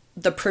club,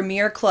 the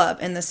premier club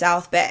in the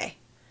South Bay,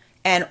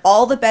 and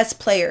all the best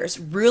players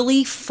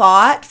really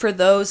fought for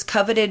those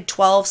coveted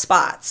 12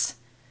 spots,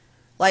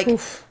 like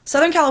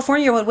Southern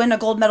California would win a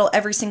gold medal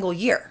every single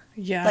year.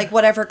 Yeah. Like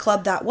whatever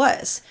club that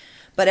was.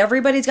 But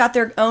everybody's got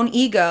their own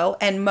ego,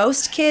 and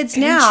most kids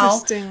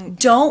now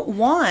don't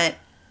want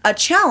a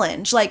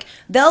challenge. Like,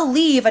 they'll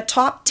leave a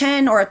top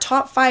 10 or a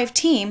top 5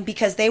 team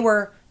because they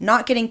were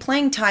not getting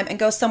playing time and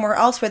go somewhere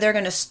else where they're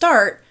going to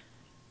start,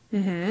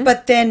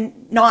 but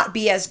then not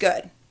be as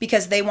good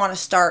because they want to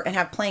start and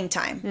have playing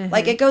time.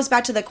 Like, it goes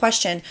back to the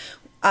question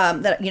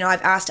that,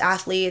 I've asked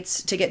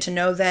athletes to get to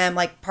know them,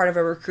 like part of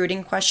a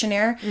recruiting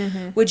questionnaire.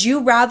 Would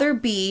you rather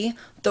be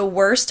the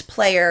worst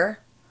player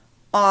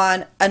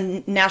on a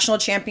national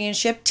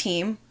championship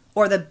team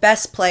or the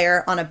best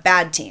player on a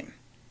bad team?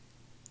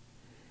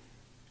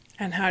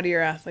 And how do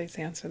your athletes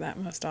answer that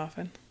most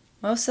often?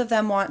 Most of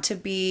them want to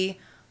be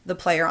the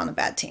player on the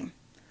bad team.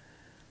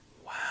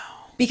 Wow.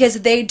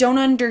 Because they don't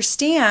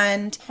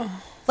understand.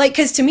 Like,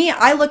 because to me,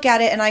 I look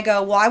at it and I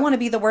go, well, I want to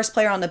be the worst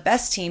player on the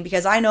best team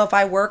because I know if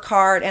I work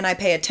hard and I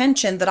pay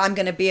attention that I'm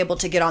going to be able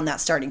to get on that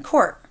starting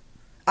court.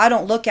 I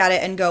don't look at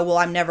it and go, well,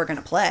 I'm never going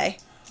to play.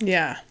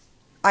 Yeah.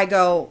 I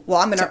go, well,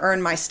 I'm going to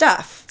earn my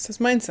stuff. It's his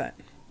mindset.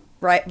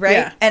 Right?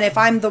 Yeah. And if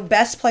I'm the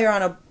best player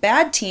on a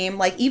bad team,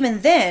 like even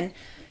then,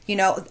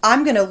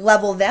 I'm going to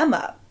level them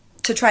up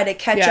to try to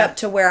catch up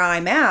to where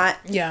I'm at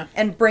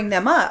and bring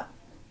them up.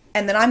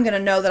 And then I'm going to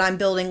know that I'm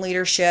building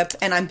leadership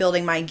and I'm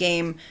building my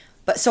game.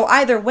 But so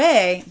either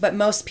way, but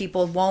most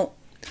people won't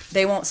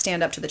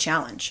stand up to the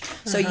challenge.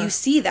 So you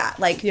see that,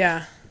 like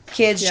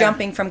kids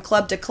jumping from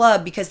club to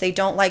club because they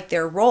don't like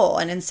their role.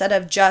 And instead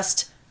of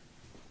just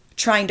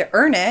trying to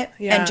earn it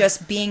and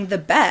just being the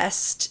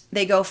best,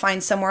 they go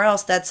find somewhere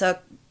else that's a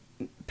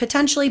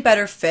potentially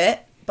better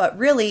fit. But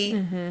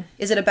really,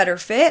 is it a better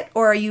fit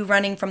or are you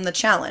running from the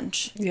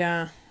challenge?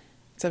 Yeah.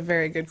 It's a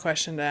very good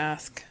question to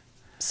ask.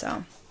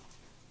 So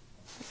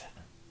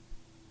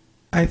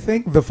I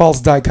think the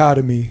false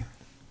dichotomy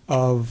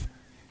of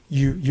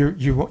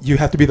you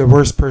have to be the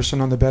worst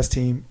person on the best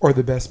team or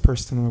the best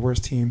person on the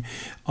worst team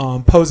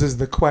poses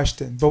the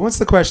question. But once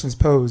the question is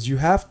posed, you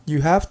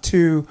have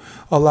to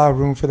allow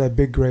room for that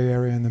big gray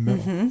area in the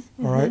middle.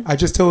 All right. I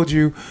just told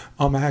you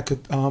I had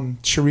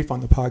Sharif on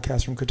the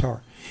podcast from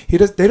Qatar.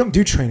 They don't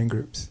do training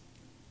groups.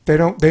 They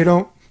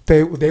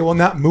will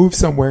not move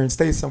somewhere and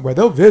stay somewhere.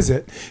 They'll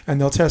visit and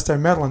they'll test their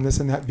mettle and this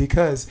and that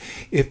because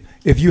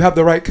if you have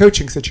the right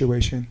coaching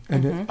situation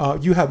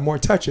and you have more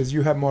touches,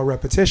 you have more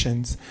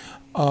repetitions,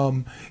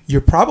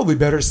 you're probably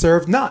better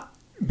served not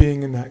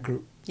being in that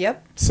group.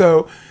 Yep.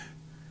 So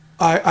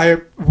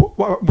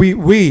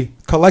we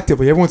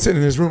collectively, everyone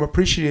sitting in this room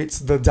appreciates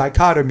the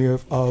dichotomy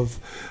of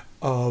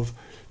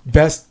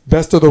best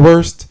of the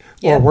worst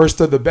or worst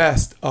of the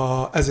best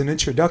as an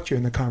introductory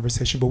in the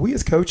conversation. But we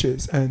as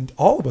coaches and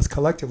all of us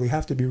collectively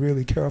have to be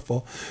really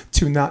careful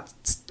to not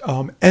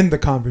end the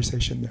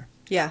conversation there.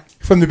 Yeah.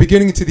 From the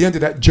beginning to the end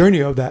of that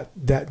journey of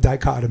that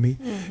dichotomy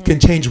can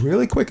change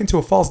really quick into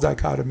a false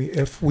dichotomy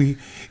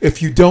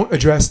if you don't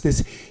address this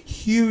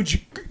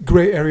huge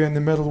gray area in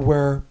the middle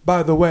where,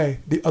 by the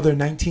way, the other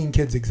 19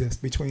 kids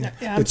exist between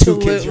the two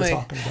kids you're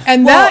talking about.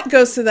 And that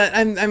goes to that.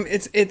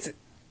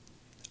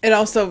 It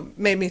also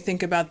made me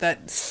think about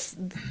that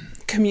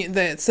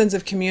the sense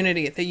of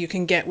community that you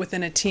can get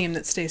within a team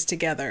that stays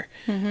together.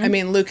 I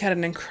mean, Luke had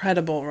an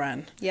incredible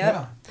run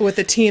with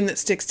a team that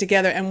sticks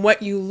together, and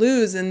what you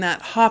lose in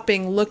that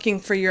hopping, looking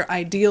for your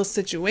ideal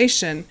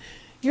situation,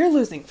 you're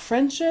losing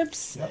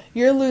friendships. Yep.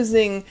 You're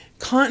losing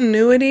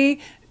continuity,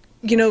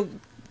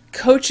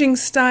 coaching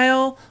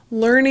style,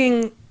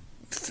 learning,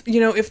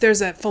 if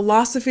there's a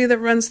philosophy that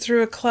runs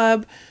through a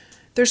club.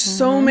 There's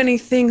so many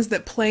things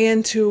that play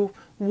into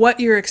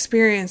what your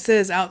experience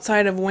is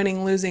outside of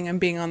winning, losing, and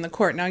being on the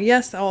court. Now,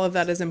 yes, all of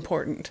that is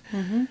important.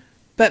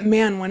 But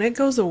man, when it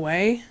goes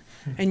away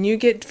and you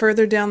get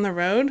further down the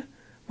road,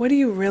 what do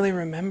you really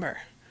remember?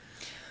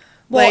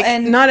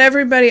 Well, Not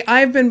everybody,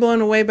 I've been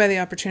blown away by the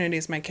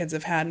opportunities my kids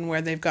have had and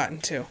where they've gotten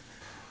to.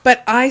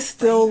 But I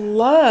still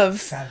love,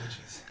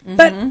 Savages.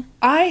 but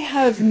I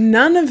have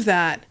none of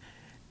that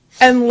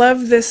and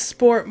love this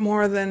sport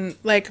more than,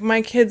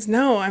 my kids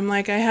know. I'm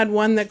I had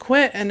one that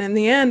quit, and in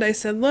the end I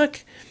said,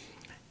 look,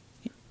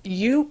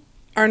 you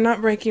are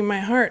not breaking my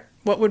heart.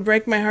 What would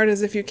break my heart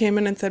is if you came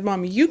in and said,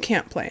 Mom, you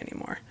can't play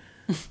anymore.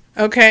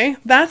 Okay?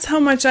 That's how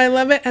much I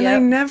love it. And I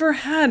never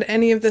had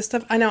any of this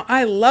stuff. I know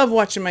I love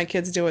watching my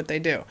kids do what they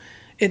do.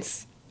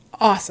 It's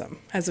awesome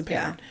as a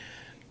parent. Yeah.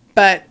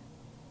 But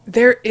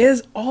there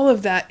is all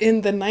of that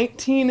in the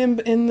 19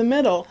 in the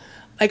middle.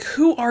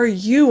 Who are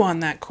you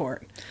on that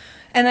court?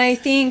 And I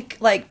think,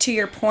 to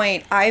your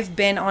point, I've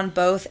been on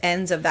both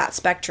ends of that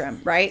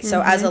spectrum, right?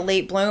 So as a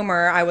late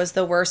bloomer, I was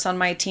the worst on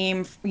my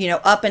team,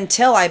 up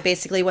until I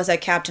basically was a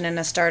captain and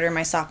a starter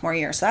my sophomore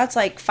year. So that's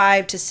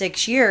 5 to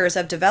 6 years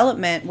of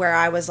development where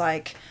I was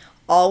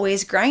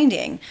always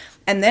grinding.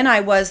 And then I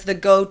was the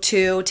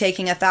go-to,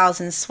 taking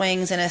 1,000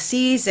 swings in a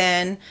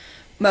season,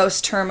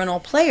 most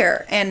terminal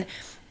player.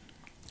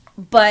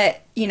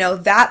 But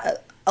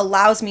that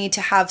allows me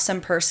to have some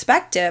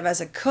perspective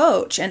as a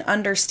coach and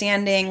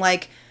understanding,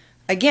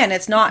 again,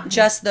 it's not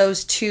just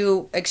those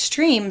two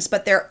extremes,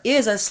 but there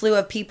is a slew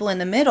of people in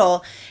the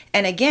middle.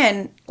 And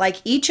again,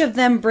 each of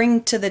them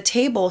bring to the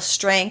table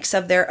strengths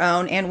of their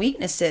own and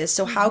weaknesses.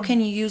 So how can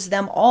you use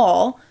them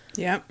all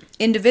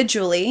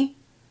individually?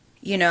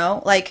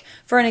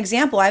 For an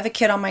example, I have a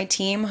kid on my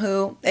team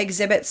who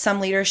exhibits some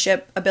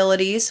leadership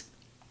abilities.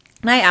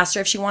 And I asked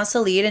her if she wants to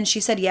lead, and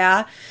she said,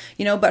 yeah,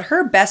 but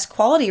her best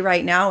quality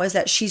right now is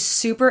that she's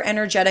super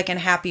energetic and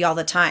happy all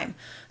the time.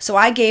 So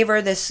I gave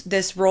her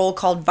this role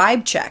called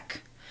vibe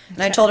check.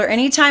 And I told her,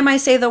 anytime I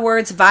say the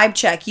words vibe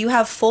check, you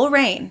have full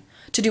reign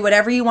to do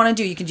whatever you want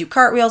to do. You can do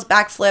cartwheels,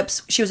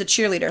 backflips. She was a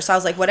cheerleader. So I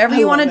was like, whatever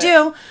you want to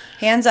do,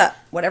 hands up,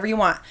 whatever you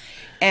want.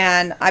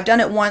 And I've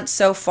done it once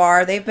so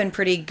far. They've been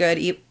pretty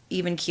good,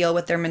 even keel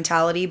with their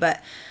mentality,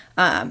 but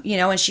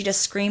and she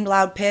just screamed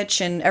loud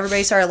pitch and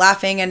everybody started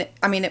laughing. And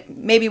it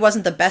maybe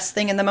wasn't the best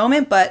thing in the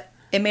moment, but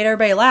it made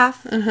everybody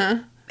laugh.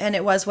 And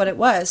it was what it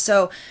was.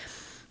 So,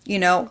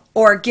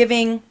 or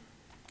giving,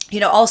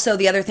 also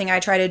the other thing I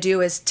try to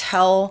do is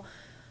tell,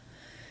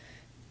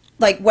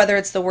 whether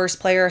it's the worst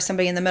player or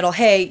somebody in the middle,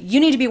 hey, you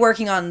need to be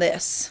working on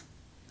this.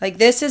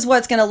 This is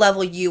what's going to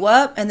level you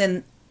up. And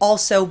then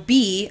also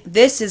B,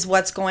 this is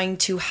what's going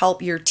to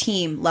help your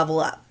team level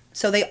up.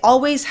 So they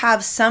always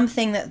have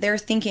something that they're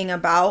thinking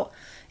about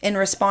in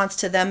response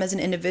to them as an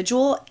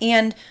individual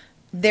and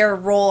their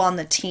role on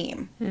the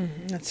team.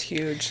 That's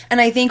huge.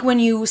 And I think when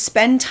you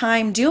spend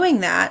time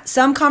doing that,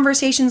 some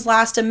conversations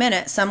last a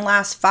minute, some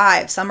last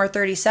 5, some are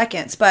 30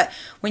 seconds. But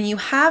when you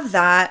have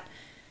that,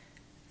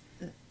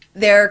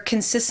 they're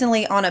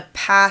consistently on a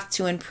path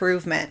to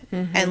improvement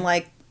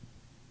and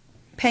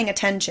paying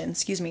attention,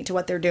 to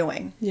what they're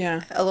doing.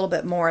 Yeah. A little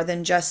bit more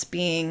than just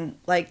being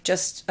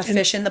just a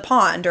fish in the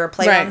pond or a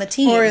player on the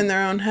team. Or in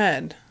their own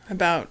head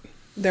about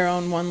their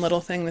own one little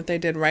thing that they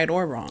did right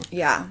or wrong.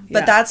 Yeah.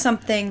 But that's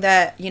something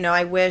that,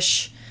 I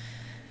wish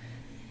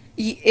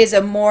is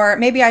a more,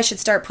 maybe I should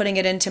start putting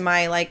it into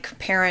my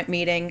parent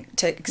meeting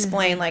to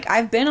explain,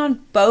 I've been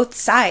on both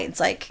sides,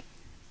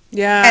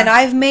 and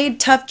I've made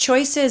tough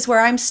choices where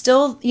I'm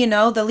still,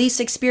 the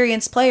least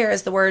experienced player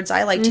is the words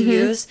I like to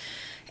use.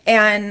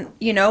 And,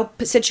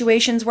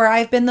 situations where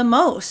I've been the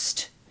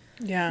most.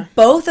 Yeah.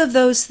 Both of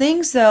those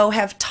things, though,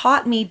 have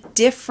taught me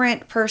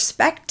different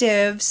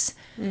perspectives,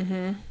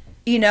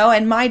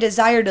 and my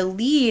desire to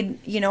lead,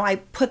 I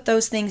put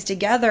those things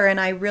together and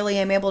I really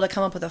am able to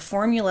come up with a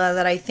formula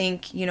that I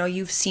think,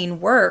 you've seen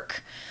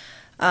work,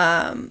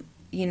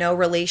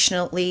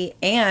 relationally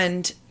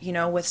and,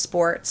 with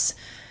sports.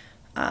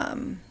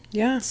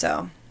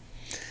 So...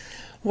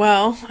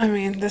 Well,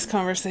 this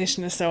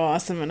conversation is so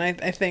awesome, and I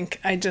think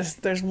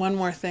there's one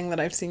more thing that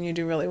I've seen you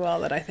do really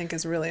well that I think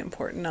is really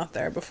important out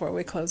there before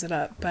we close it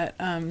up, but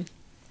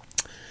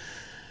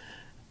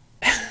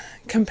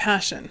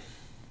compassion.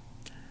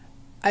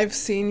 I've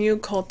seen you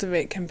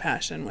cultivate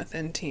compassion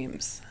within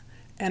teams,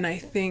 and I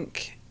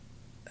think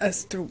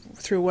as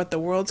through what the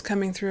world's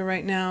coming through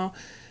right now,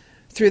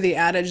 through the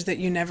adage that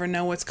you never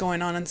know what's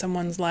going on in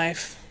someone's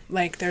life,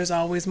 there's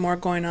always more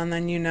going on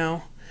than you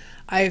know.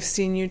 I've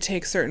seen you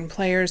take certain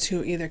players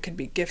who either could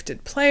be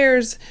gifted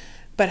players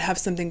but have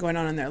something going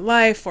on in their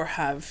life or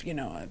have,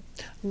 a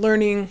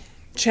learning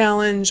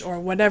challenge or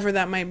whatever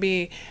that might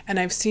be, and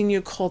I've seen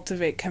you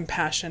cultivate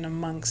compassion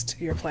amongst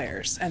your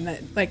players, and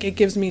that, like, it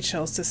gives me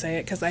chills to say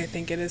it, because I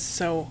think it is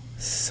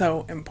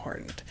so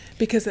important,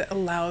 because it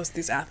allows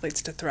these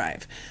athletes to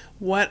thrive.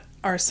 What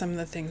are some of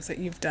the things that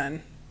you've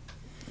done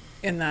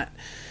in that?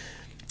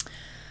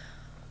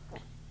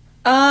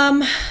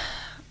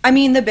 I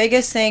mean, the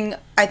biggest thing,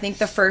 I think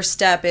the first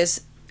step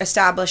is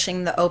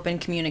establishing the open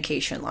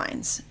communication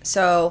lines.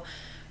 So,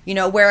 you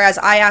know, whereas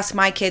I ask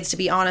my kids to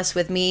be honest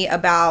with me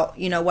about,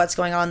 you know, what's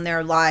going on in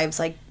their lives,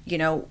 like, you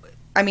know,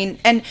 I mean,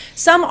 and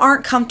some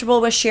aren't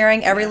comfortable with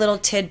sharing every little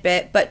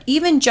tidbit, but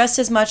even just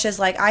as much as,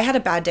 like, I had a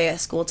bad day at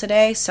school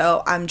today,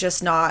 so I'm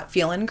just not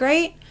feeling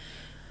great.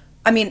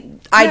 I mean,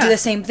 I do the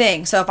same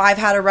thing. So if I've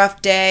had a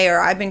rough day or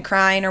I've been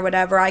crying or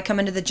whatever, I come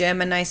into the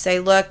gym and I say,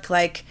 look,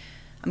 like,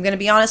 I'm going to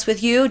be honest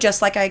with you,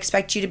 just like I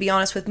expect you to be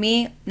honest with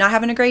me, not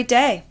having a great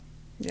day.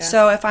 Yeah.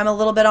 So if I'm a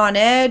little bit on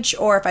edge,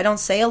 or if I don't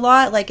say a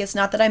lot, like, it's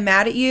not that I'm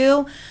mad at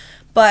you,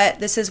 but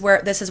this is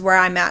where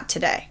I'm at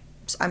today.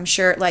 So I'm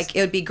sure, like,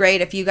 it would be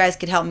great if you guys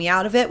could help me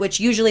out of it, which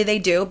usually they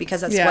do,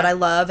 because that's what I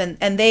love.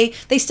 And they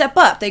step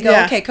up. They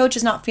go, okay, coach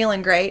is not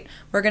feeling great.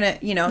 We're going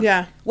to, you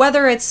know,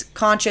 whether it's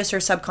conscious or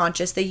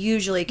subconscious, they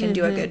usually can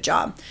do a good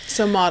job.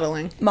 So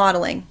modeling.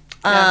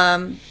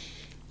 Yeah.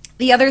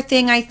 The other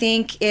thing I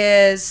think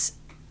is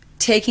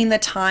taking the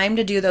time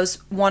to do those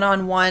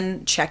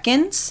one-on-one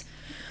check-ins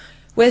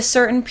with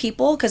certain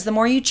people, because the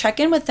more you check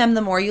in with them,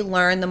 the more you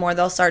learn, the more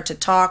they'll start to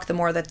talk, the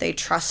more that they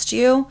trust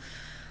you.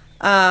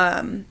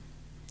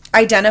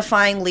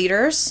 Identifying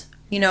leaders,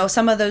 you know,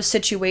 some of those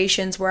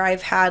situations where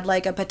I've had,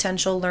 like, a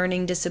potential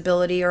learning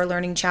disability or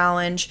learning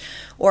challenge,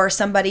 or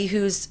somebody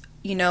who's,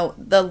 you know,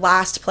 the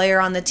last player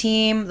on the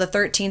team, the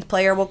 13th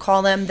player, we'll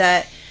call them,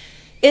 that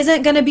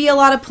isn't going to be get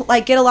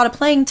a lot of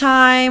playing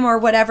time or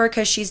whatever,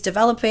 because she's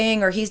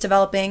developing or he's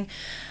developing.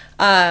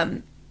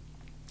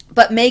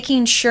 But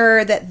making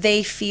sure that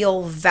they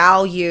feel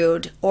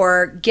valued,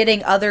 or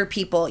getting other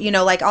people, you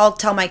know, like, I'll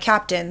tell my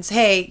captains,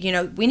 hey, you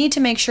know, we need to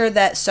make sure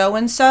that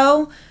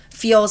so-and-so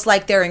feels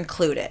like they're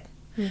included.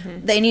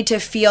 Mm-hmm. They need to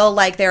feel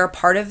like they're a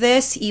part of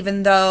this,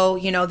 even though,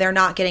 you know, they're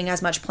not getting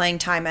as much playing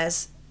time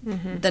as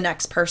the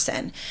next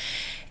person.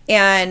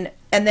 And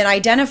then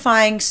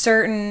identifying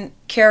certain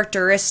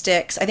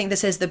characteristics. I think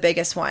this is the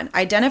biggest one.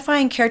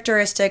 Identifying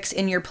characteristics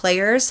in your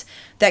players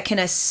that can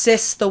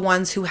assist the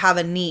ones who have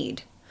a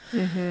need.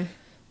 Mm-hmm.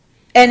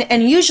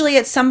 And usually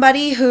it's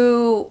somebody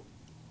who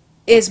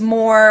is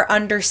more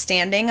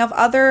understanding of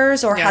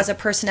others, or has a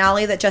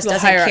personality that just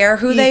doesn't care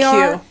who they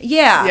are.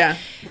 Yeah.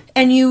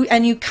 And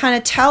you kind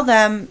of tell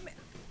them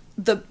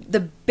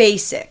the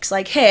basics,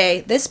 like,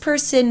 hey, this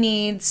person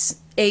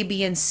needs A,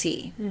 B, and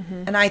C.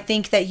 Mm-hmm. And I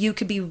think that you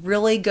could be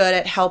really good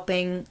at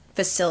helping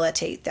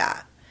facilitate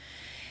that.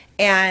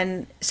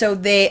 And so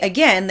they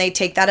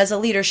take that as a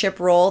leadership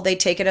role. They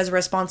take it as a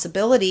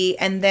responsibility.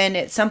 And then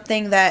it's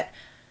something that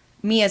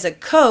me as a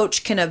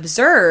coach can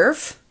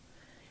observe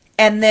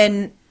and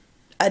then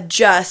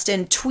adjust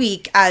and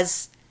tweak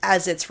as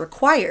it's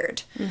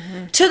required,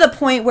 to the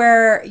point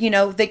where, you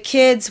know, the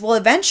kids will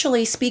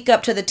eventually speak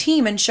up to the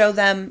team and show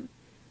them,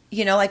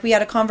 you know, like, we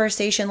had a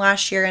conversation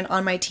last year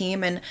on my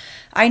team, and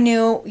I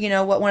knew, you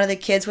know, what one of the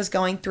kids was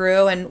going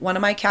through, and one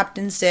of my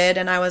captains did,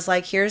 and I was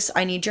like,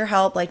 I need your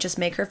help, like, just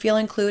make her feel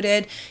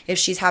included. If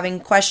she's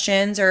having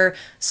questions or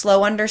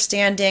slow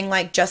understanding,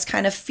 like, just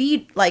kind of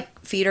feed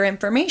her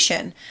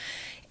information.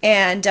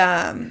 And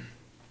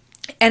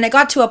it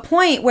got to a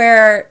point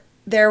where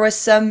there was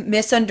some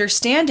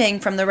misunderstanding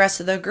from the rest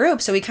of the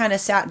group, so we kind of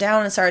sat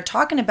down and started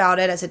talking about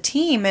it as a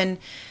team. And,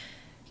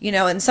 you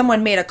know, and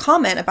someone made a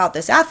comment about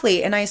this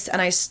athlete, and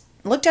I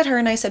looked at her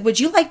and I said, would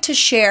you like to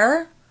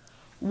share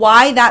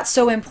why that's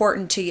so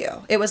important to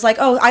you? It was like,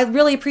 oh, I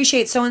really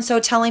appreciate so-and-so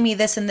telling me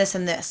this and this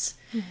and this.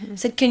 Mm-hmm. I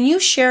said, can you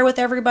share with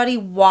everybody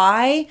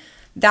why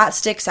that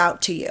sticks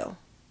out to you?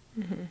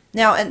 Mm-hmm.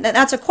 Now, and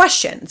that's a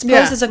question. It's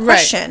posed as a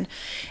question. Right.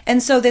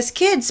 And so this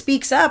kid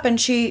speaks up,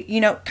 and she,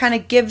 you know, kind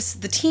of gives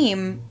the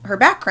team her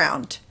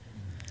background.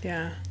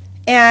 Yeah.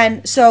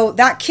 And so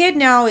that kid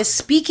now is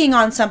speaking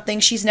on something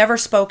she's never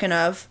spoken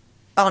of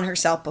on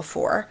herself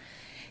before.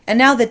 And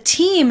now the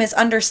team is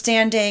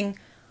understanding,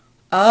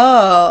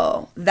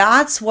 oh,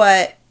 that's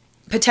what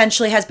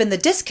potentially has been the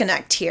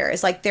disconnect here.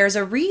 Is like, there's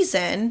a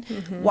reason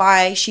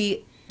why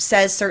she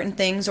says certain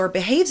things or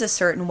behaves a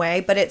certain way,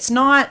 but it's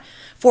not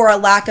for a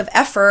lack of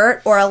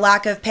effort or a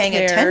lack of paying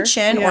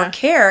attention or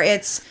care.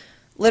 It's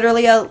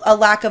literally a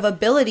lack of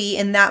ability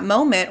in that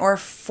moment, or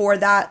for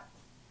that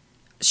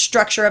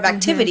structure of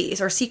activities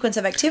or sequence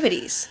of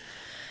activities.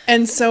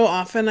 And so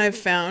often I've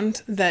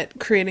found that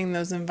creating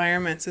those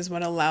environments is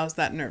what allows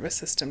that nervous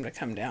system to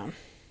come down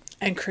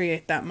and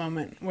create that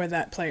moment where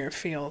that player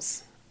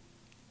feels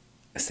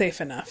safe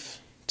enough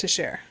to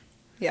share.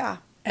 Yeah.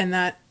 And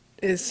that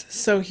is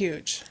so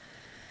huge,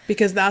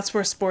 because that's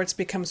where sports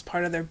becomes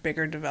part of their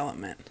bigger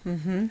development.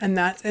 Mm-hmm. And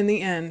that's, in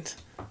the end,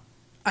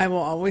 I will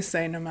always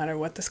say, no matter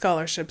what the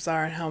scholarships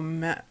are,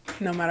 and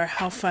no matter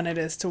how fun it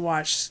is to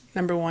watch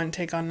number one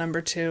take on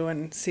number two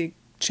and see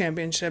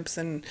championships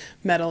and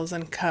medals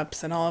and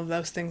cups and all of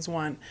those things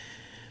won.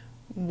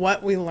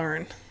 What we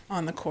learn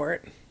on the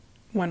court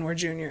when we're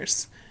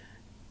juniors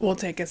will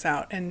take us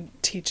out and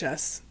teach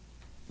us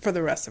for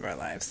the rest of our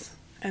lives.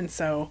 And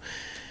so,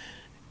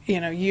 you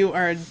know, you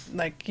are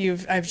like,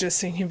 I've just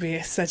seen you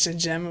be such a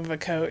gem of a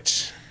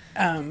coach,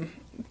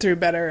 through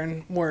better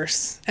and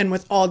worse, and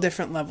with all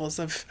different levels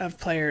of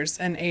players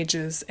and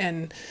ages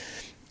and,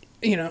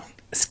 you know,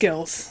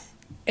 skills.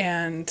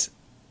 And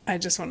I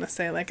just want to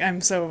say, like,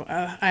 I'm so,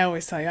 I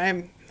always tell you,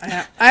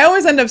 I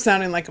always end up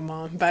sounding like a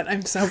mom, but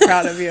I'm so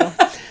proud of you.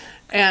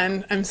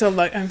 And I'm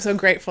so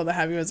grateful to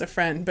have you as a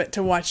friend, but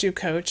to watch you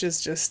coach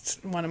is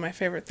just one of my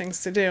favorite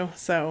things to do.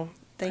 So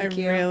Thank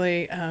you.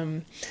 Really,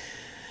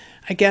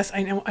 I guess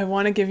I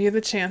want to give you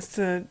the chance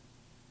to,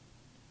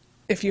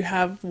 if you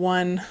have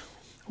one,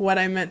 what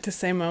I meant to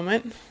say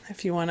moment,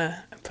 if you want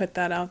to put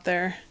that out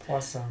there.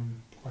 Plus,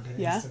 like an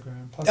yeah.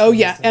 Instagram. Plus Oh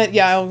yeah, Instagram.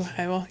 yeah,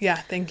 I will. Yeah,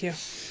 thank you.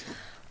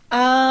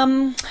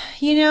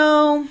 You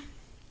know,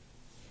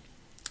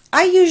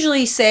 I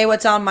usually say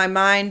what's on my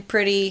mind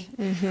pretty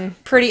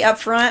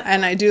upfront.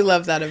 And I do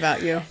love that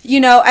about you. You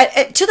know,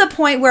 to the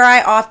point where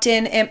I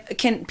often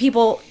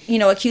people, you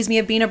know, accuse me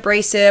of being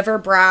abrasive or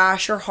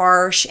brash or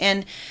harsh.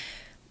 And,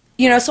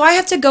 you know, so I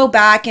have to go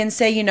back and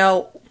say, you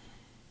know,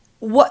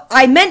 what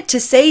I meant to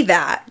say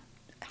that.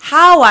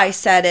 How I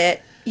said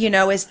it, you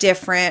know, is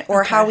different,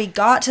 or how we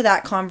got to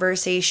that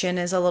conversation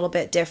is a little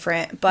bit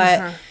different.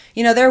 But,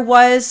 you know, there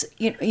was,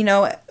 you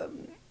know,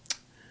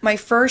 my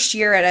first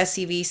year at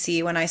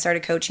SCVC, when I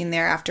started coaching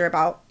there after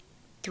about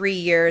 3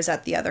 years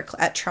at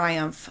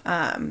Triumph,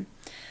 I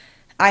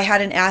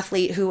had an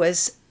athlete who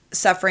was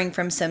suffering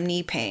from some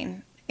knee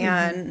pain,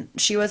 and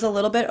she was a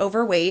little bit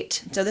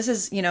overweight. So this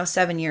is, you know,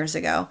 7 years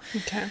ago.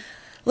 Okay.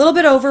 A little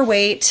bit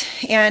overweight,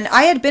 and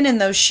I had been in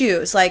those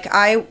shoes. Like,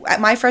 at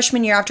my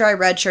freshman year, after I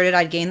redshirted,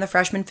 I'd gained the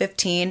freshman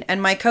 15,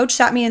 and my coach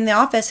sat me in the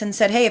office and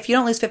said, "Hey, if you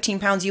don't lose 15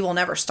 pounds, you will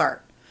never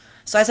start."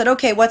 So I said,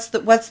 "Okay, what's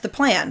the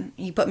plan?"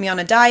 He put me on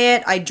a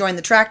diet. I joined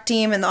the track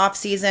team in the off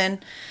season.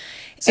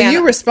 So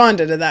you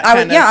responded to that. I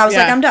was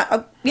like, "I'm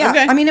done."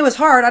 Okay. I mean, it was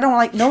hard.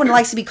 No one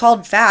likes to be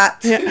called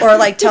fat or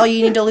like tell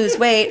you need to lose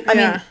weight. I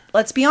mean,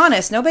 let's be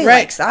honest, nobody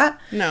likes that.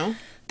 No.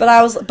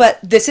 But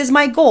this is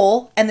my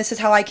goal, and this is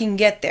how I can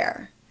get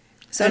there.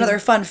 So another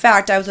fun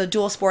fact, I was a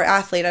dual sport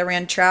athlete. I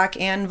ran track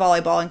and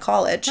volleyball in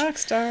college. Rock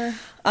star.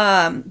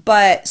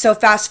 But so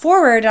fast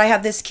forward, I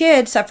have this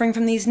kid suffering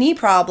from these knee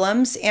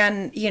problems,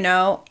 and, you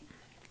know,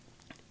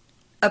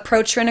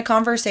 approached her in a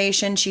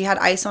conversation. She had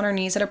ice on her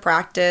knees at a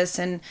practice,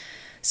 and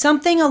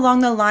something along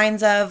the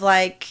lines of,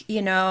 like,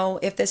 you know,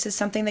 if this is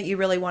something that you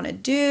really want to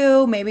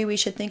do, maybe we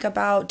should think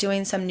about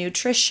doing some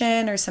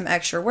nutrition or some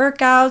extra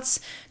workouts,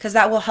 because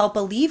that will help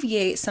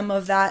alleviate some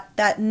of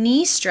that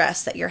knee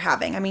stress that you're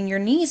having. I mean, your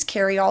knees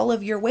carry all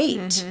of your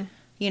weight.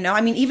 You know,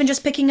 I mean, even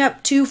just picking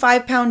up 2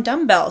 5-pound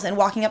dumbbells and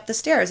walking up the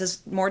stairs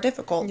is more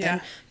difficult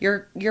than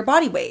your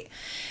body weight.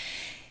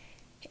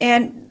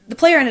 And the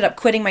player ended up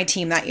quitting my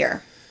team that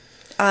year.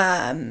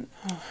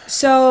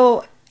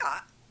 So,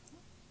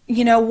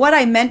 you know, what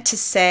I meant to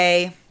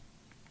say,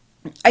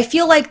 I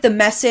feel like the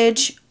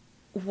message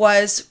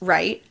was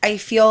right. I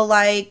feel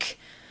like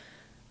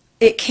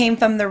it came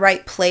from the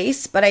right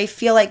place, but I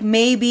feel like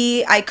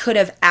maybe I could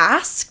have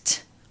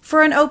asked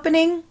for an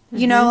opening,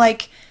 you know,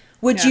 like,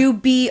 would you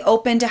be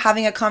open to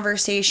having a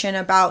conversation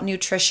about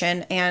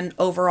nutrition and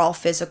overall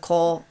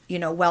physical, you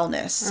know,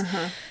 wellness?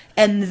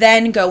 And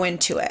then go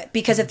into it.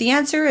 Because if the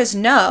answer is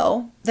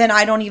no, then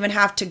I don't even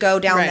have to go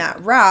down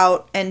that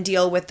route and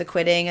deal with the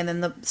quitting and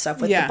then the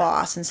stuff with the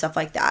boss and stuff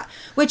like that.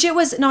 Which it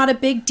was not a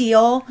big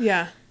deal.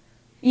 Yeah.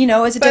 You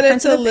know, it's a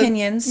difference of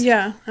opinions.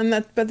 And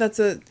that's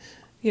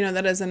you know,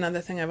 that is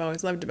another thing I've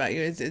always loved about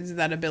you is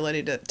that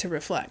ability to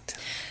reflect.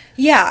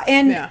 Yeah.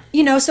 And,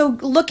 you know, so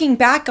looking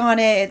back on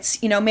it,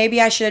 it's, you know,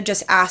 maybe I should have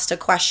just asked a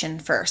question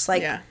first.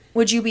 Like,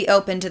 would you be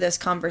open to this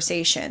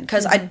conversation?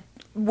 Because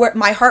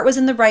my heart was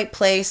in the right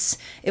place.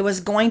 It was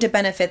going to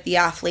benefit the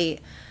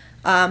athlete.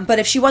 But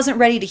if she wasn't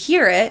ready to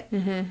hear it,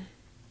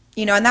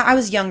 you know, and that I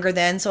was younger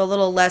then, so a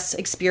little less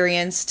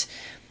experienced.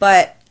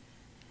 But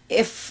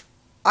if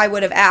I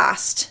would have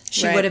asked,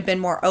 she would have been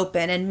more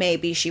open, and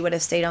maybe she would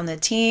have stayed on the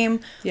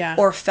team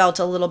or felt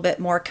a little bit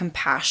more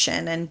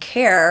compassion and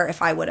care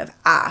if I would have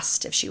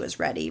asked if she was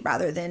ready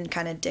rather than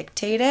kind of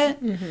dictate it.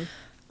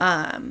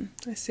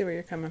 I see where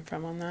you're coming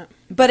from on that.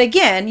 But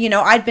again, you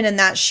know, I'd been in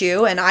that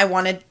shoe, and I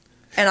wanted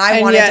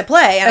to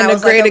play. And I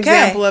was a great like, okay.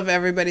 example of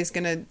everybody's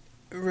going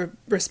to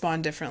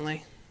respond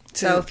differently.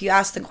 So if you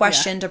ask the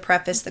question to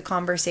preface the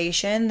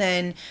conversation,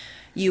 then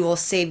you will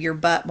save your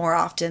butt more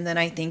often than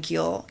I think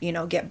you'll, you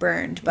know, get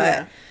burned.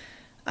 But,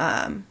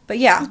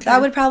 that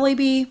would probably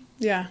be.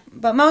 Yeah.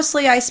 But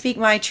mostly I speak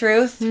my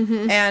truth,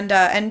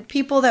 and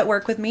people that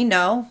work with me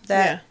know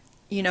that,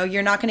 you know,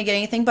 you're not going to get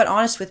anything but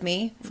honest with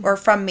me or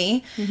from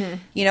me.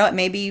 You know, it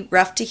may be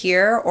rough to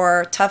hear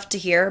or tough to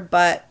hear,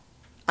 but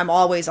I'm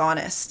always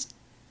honest.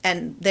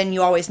 And then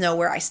you always know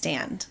where I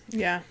stand.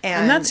 Yeah.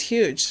 And that's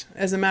huge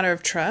as a matter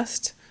of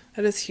trust.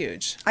 That is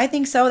huge. I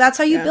think so. That's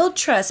how you Yeah. build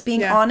trust,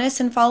 being Yeah.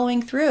 honest and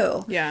following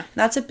through. Yeah.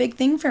 That's a big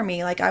thing for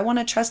me. Like, I want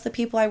to trust the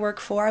people I work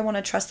for. I want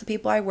to trust the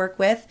people I work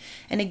with.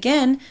 And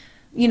again,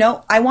 you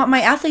know, I want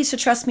my athletes to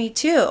trust me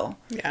too.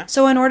 Yeah.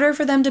 So in order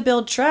for them to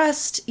build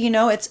trust, you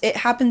know, it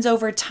happens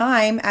over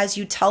time as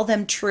you tell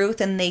them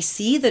truth and they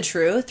see the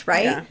truth,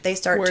 right? Yeah. They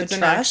start Words to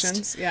and trust.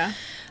 actions. Yeah.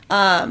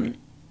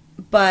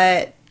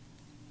 But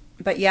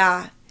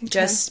yeah,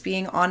 just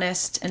being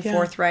honest and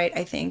forthright,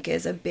 I think,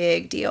 is a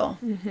big deal.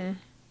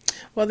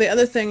 Well, the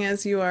other thing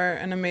is you are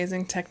an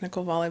amazing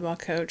technical volleyball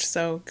coach.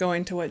 So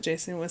going to what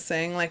Jason was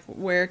saying, like,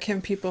 where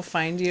can people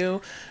find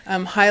you?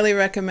 Highly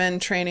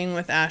recommend training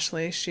with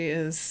Ashley. She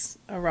is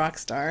a rock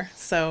star.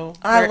 So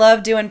I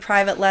love doing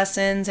private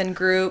lessons and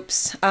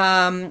groups.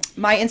 My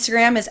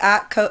Instagram is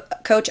at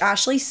Coach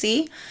Ashley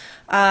C.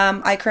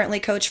 I currently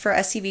coach for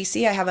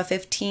SCVC. I have a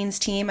 15s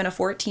team and a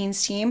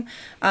 14s team.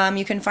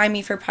 You can find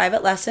me for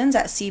private lessons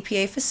at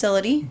CPA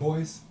facility.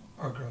 Boys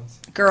or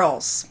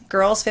girls?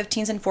 Girls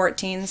 15s and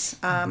 14s.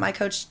 I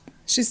coach.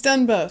 She's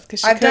done both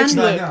because she I've coached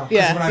done- No, Luke. no. 'Cause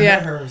Yeah, when I yeah.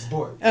 met her, it was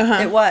boys.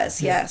 It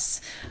was, yes.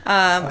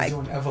 I was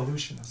doing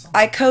evolution or something.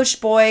 I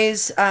coached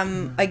boys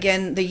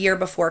again the year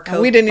before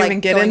COVID. We didn't like, even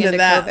get going into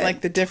that, COVID.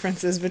 like the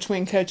differences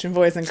between coaching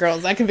boys and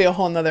girls. That could be a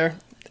whole nother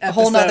episode. a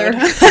whole nother.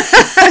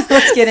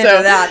 Let's get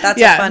into that. That's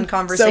a fun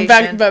conversation.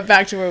 So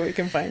back to where we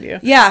can find you.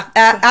 Yeah,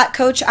 at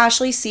Coach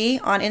Ashley C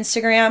on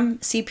Instagram,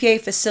 CPA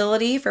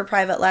facility for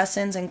private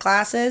lessons and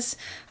classes.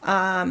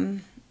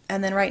 And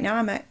then right now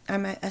I'm at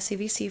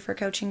SCVC for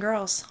coaching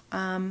girls.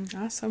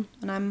 Awesome.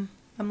 And I'm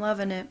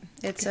loving it.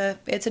 It's a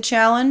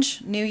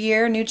challenge. New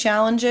year, new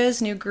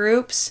challenges, new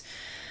groups.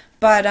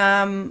 But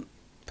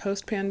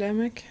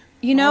Post-pandemic,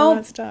 you all know,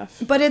 that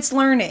stuff. but it's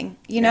learning,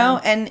 you know,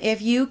 and if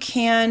you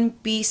can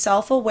be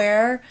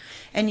self-aware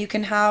and you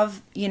can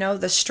have, you know,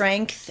 the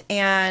strength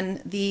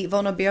and the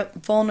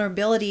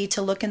vulnerability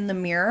to look in the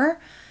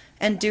mirror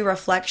and do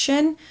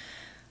reflection,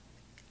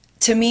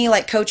 to me,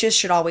 like, coaches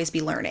should always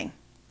be learning.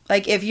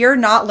 Like, if you're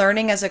not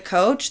learning as a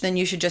coach, then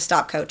you should just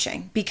stop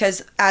coaching,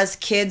 because as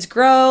kids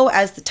grow,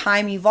 as the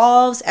time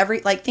evolves,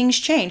 things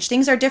change.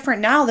 Things are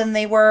different now than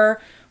they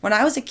were when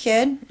I was a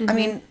kid. I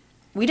mean,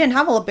 we didn't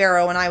have a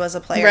libero when I was a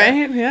player.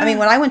 Right, yeah. I mean,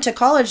 when I went to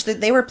college,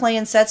 they were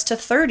playing sets to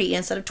 30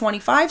 instead of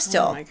 25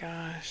 still. Oh my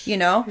gosh. You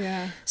know?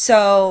 Yeah.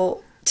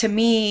 So, to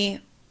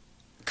me,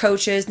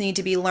 coaches need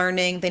to be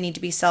learning. They need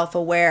to be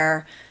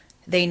self-aware.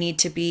 They need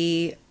to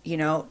be, you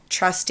know,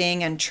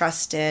 trusting and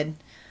trusted.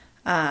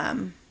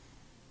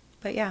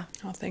 But yeah.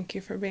 Well, thank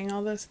you for being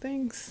all those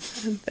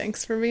things. And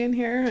thanks for being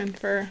here and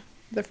for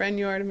the friend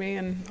you are to me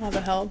and all the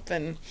help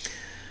and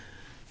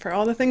for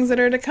all the things that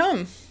are to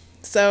come.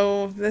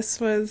 So this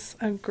was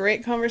a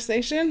great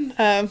conversation.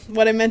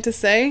 What I meant to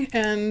say,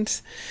 and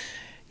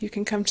you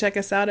can come check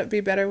us out at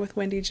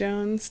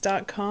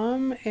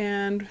BeBetterWithWendyJones.com,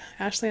 and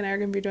Ashley and I are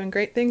going to be doing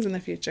great things in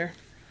the future.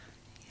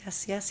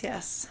 Yes, yes,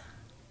 yes.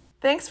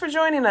 Thanks for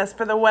joining us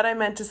for the What I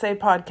Meant to Say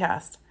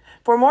podcast.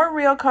 For more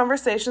real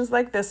conversations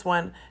like this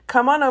one,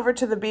 come on over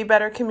to the Be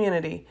Better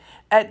community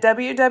at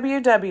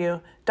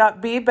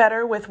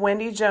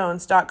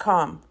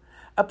www.BeBetterWithWendyJones.com,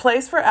 a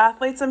place for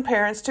athletes and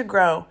parents to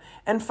grow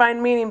and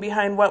find meaning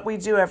behind what we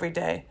do every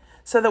day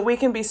so that we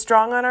can be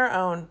strong on our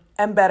own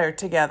and better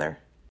together.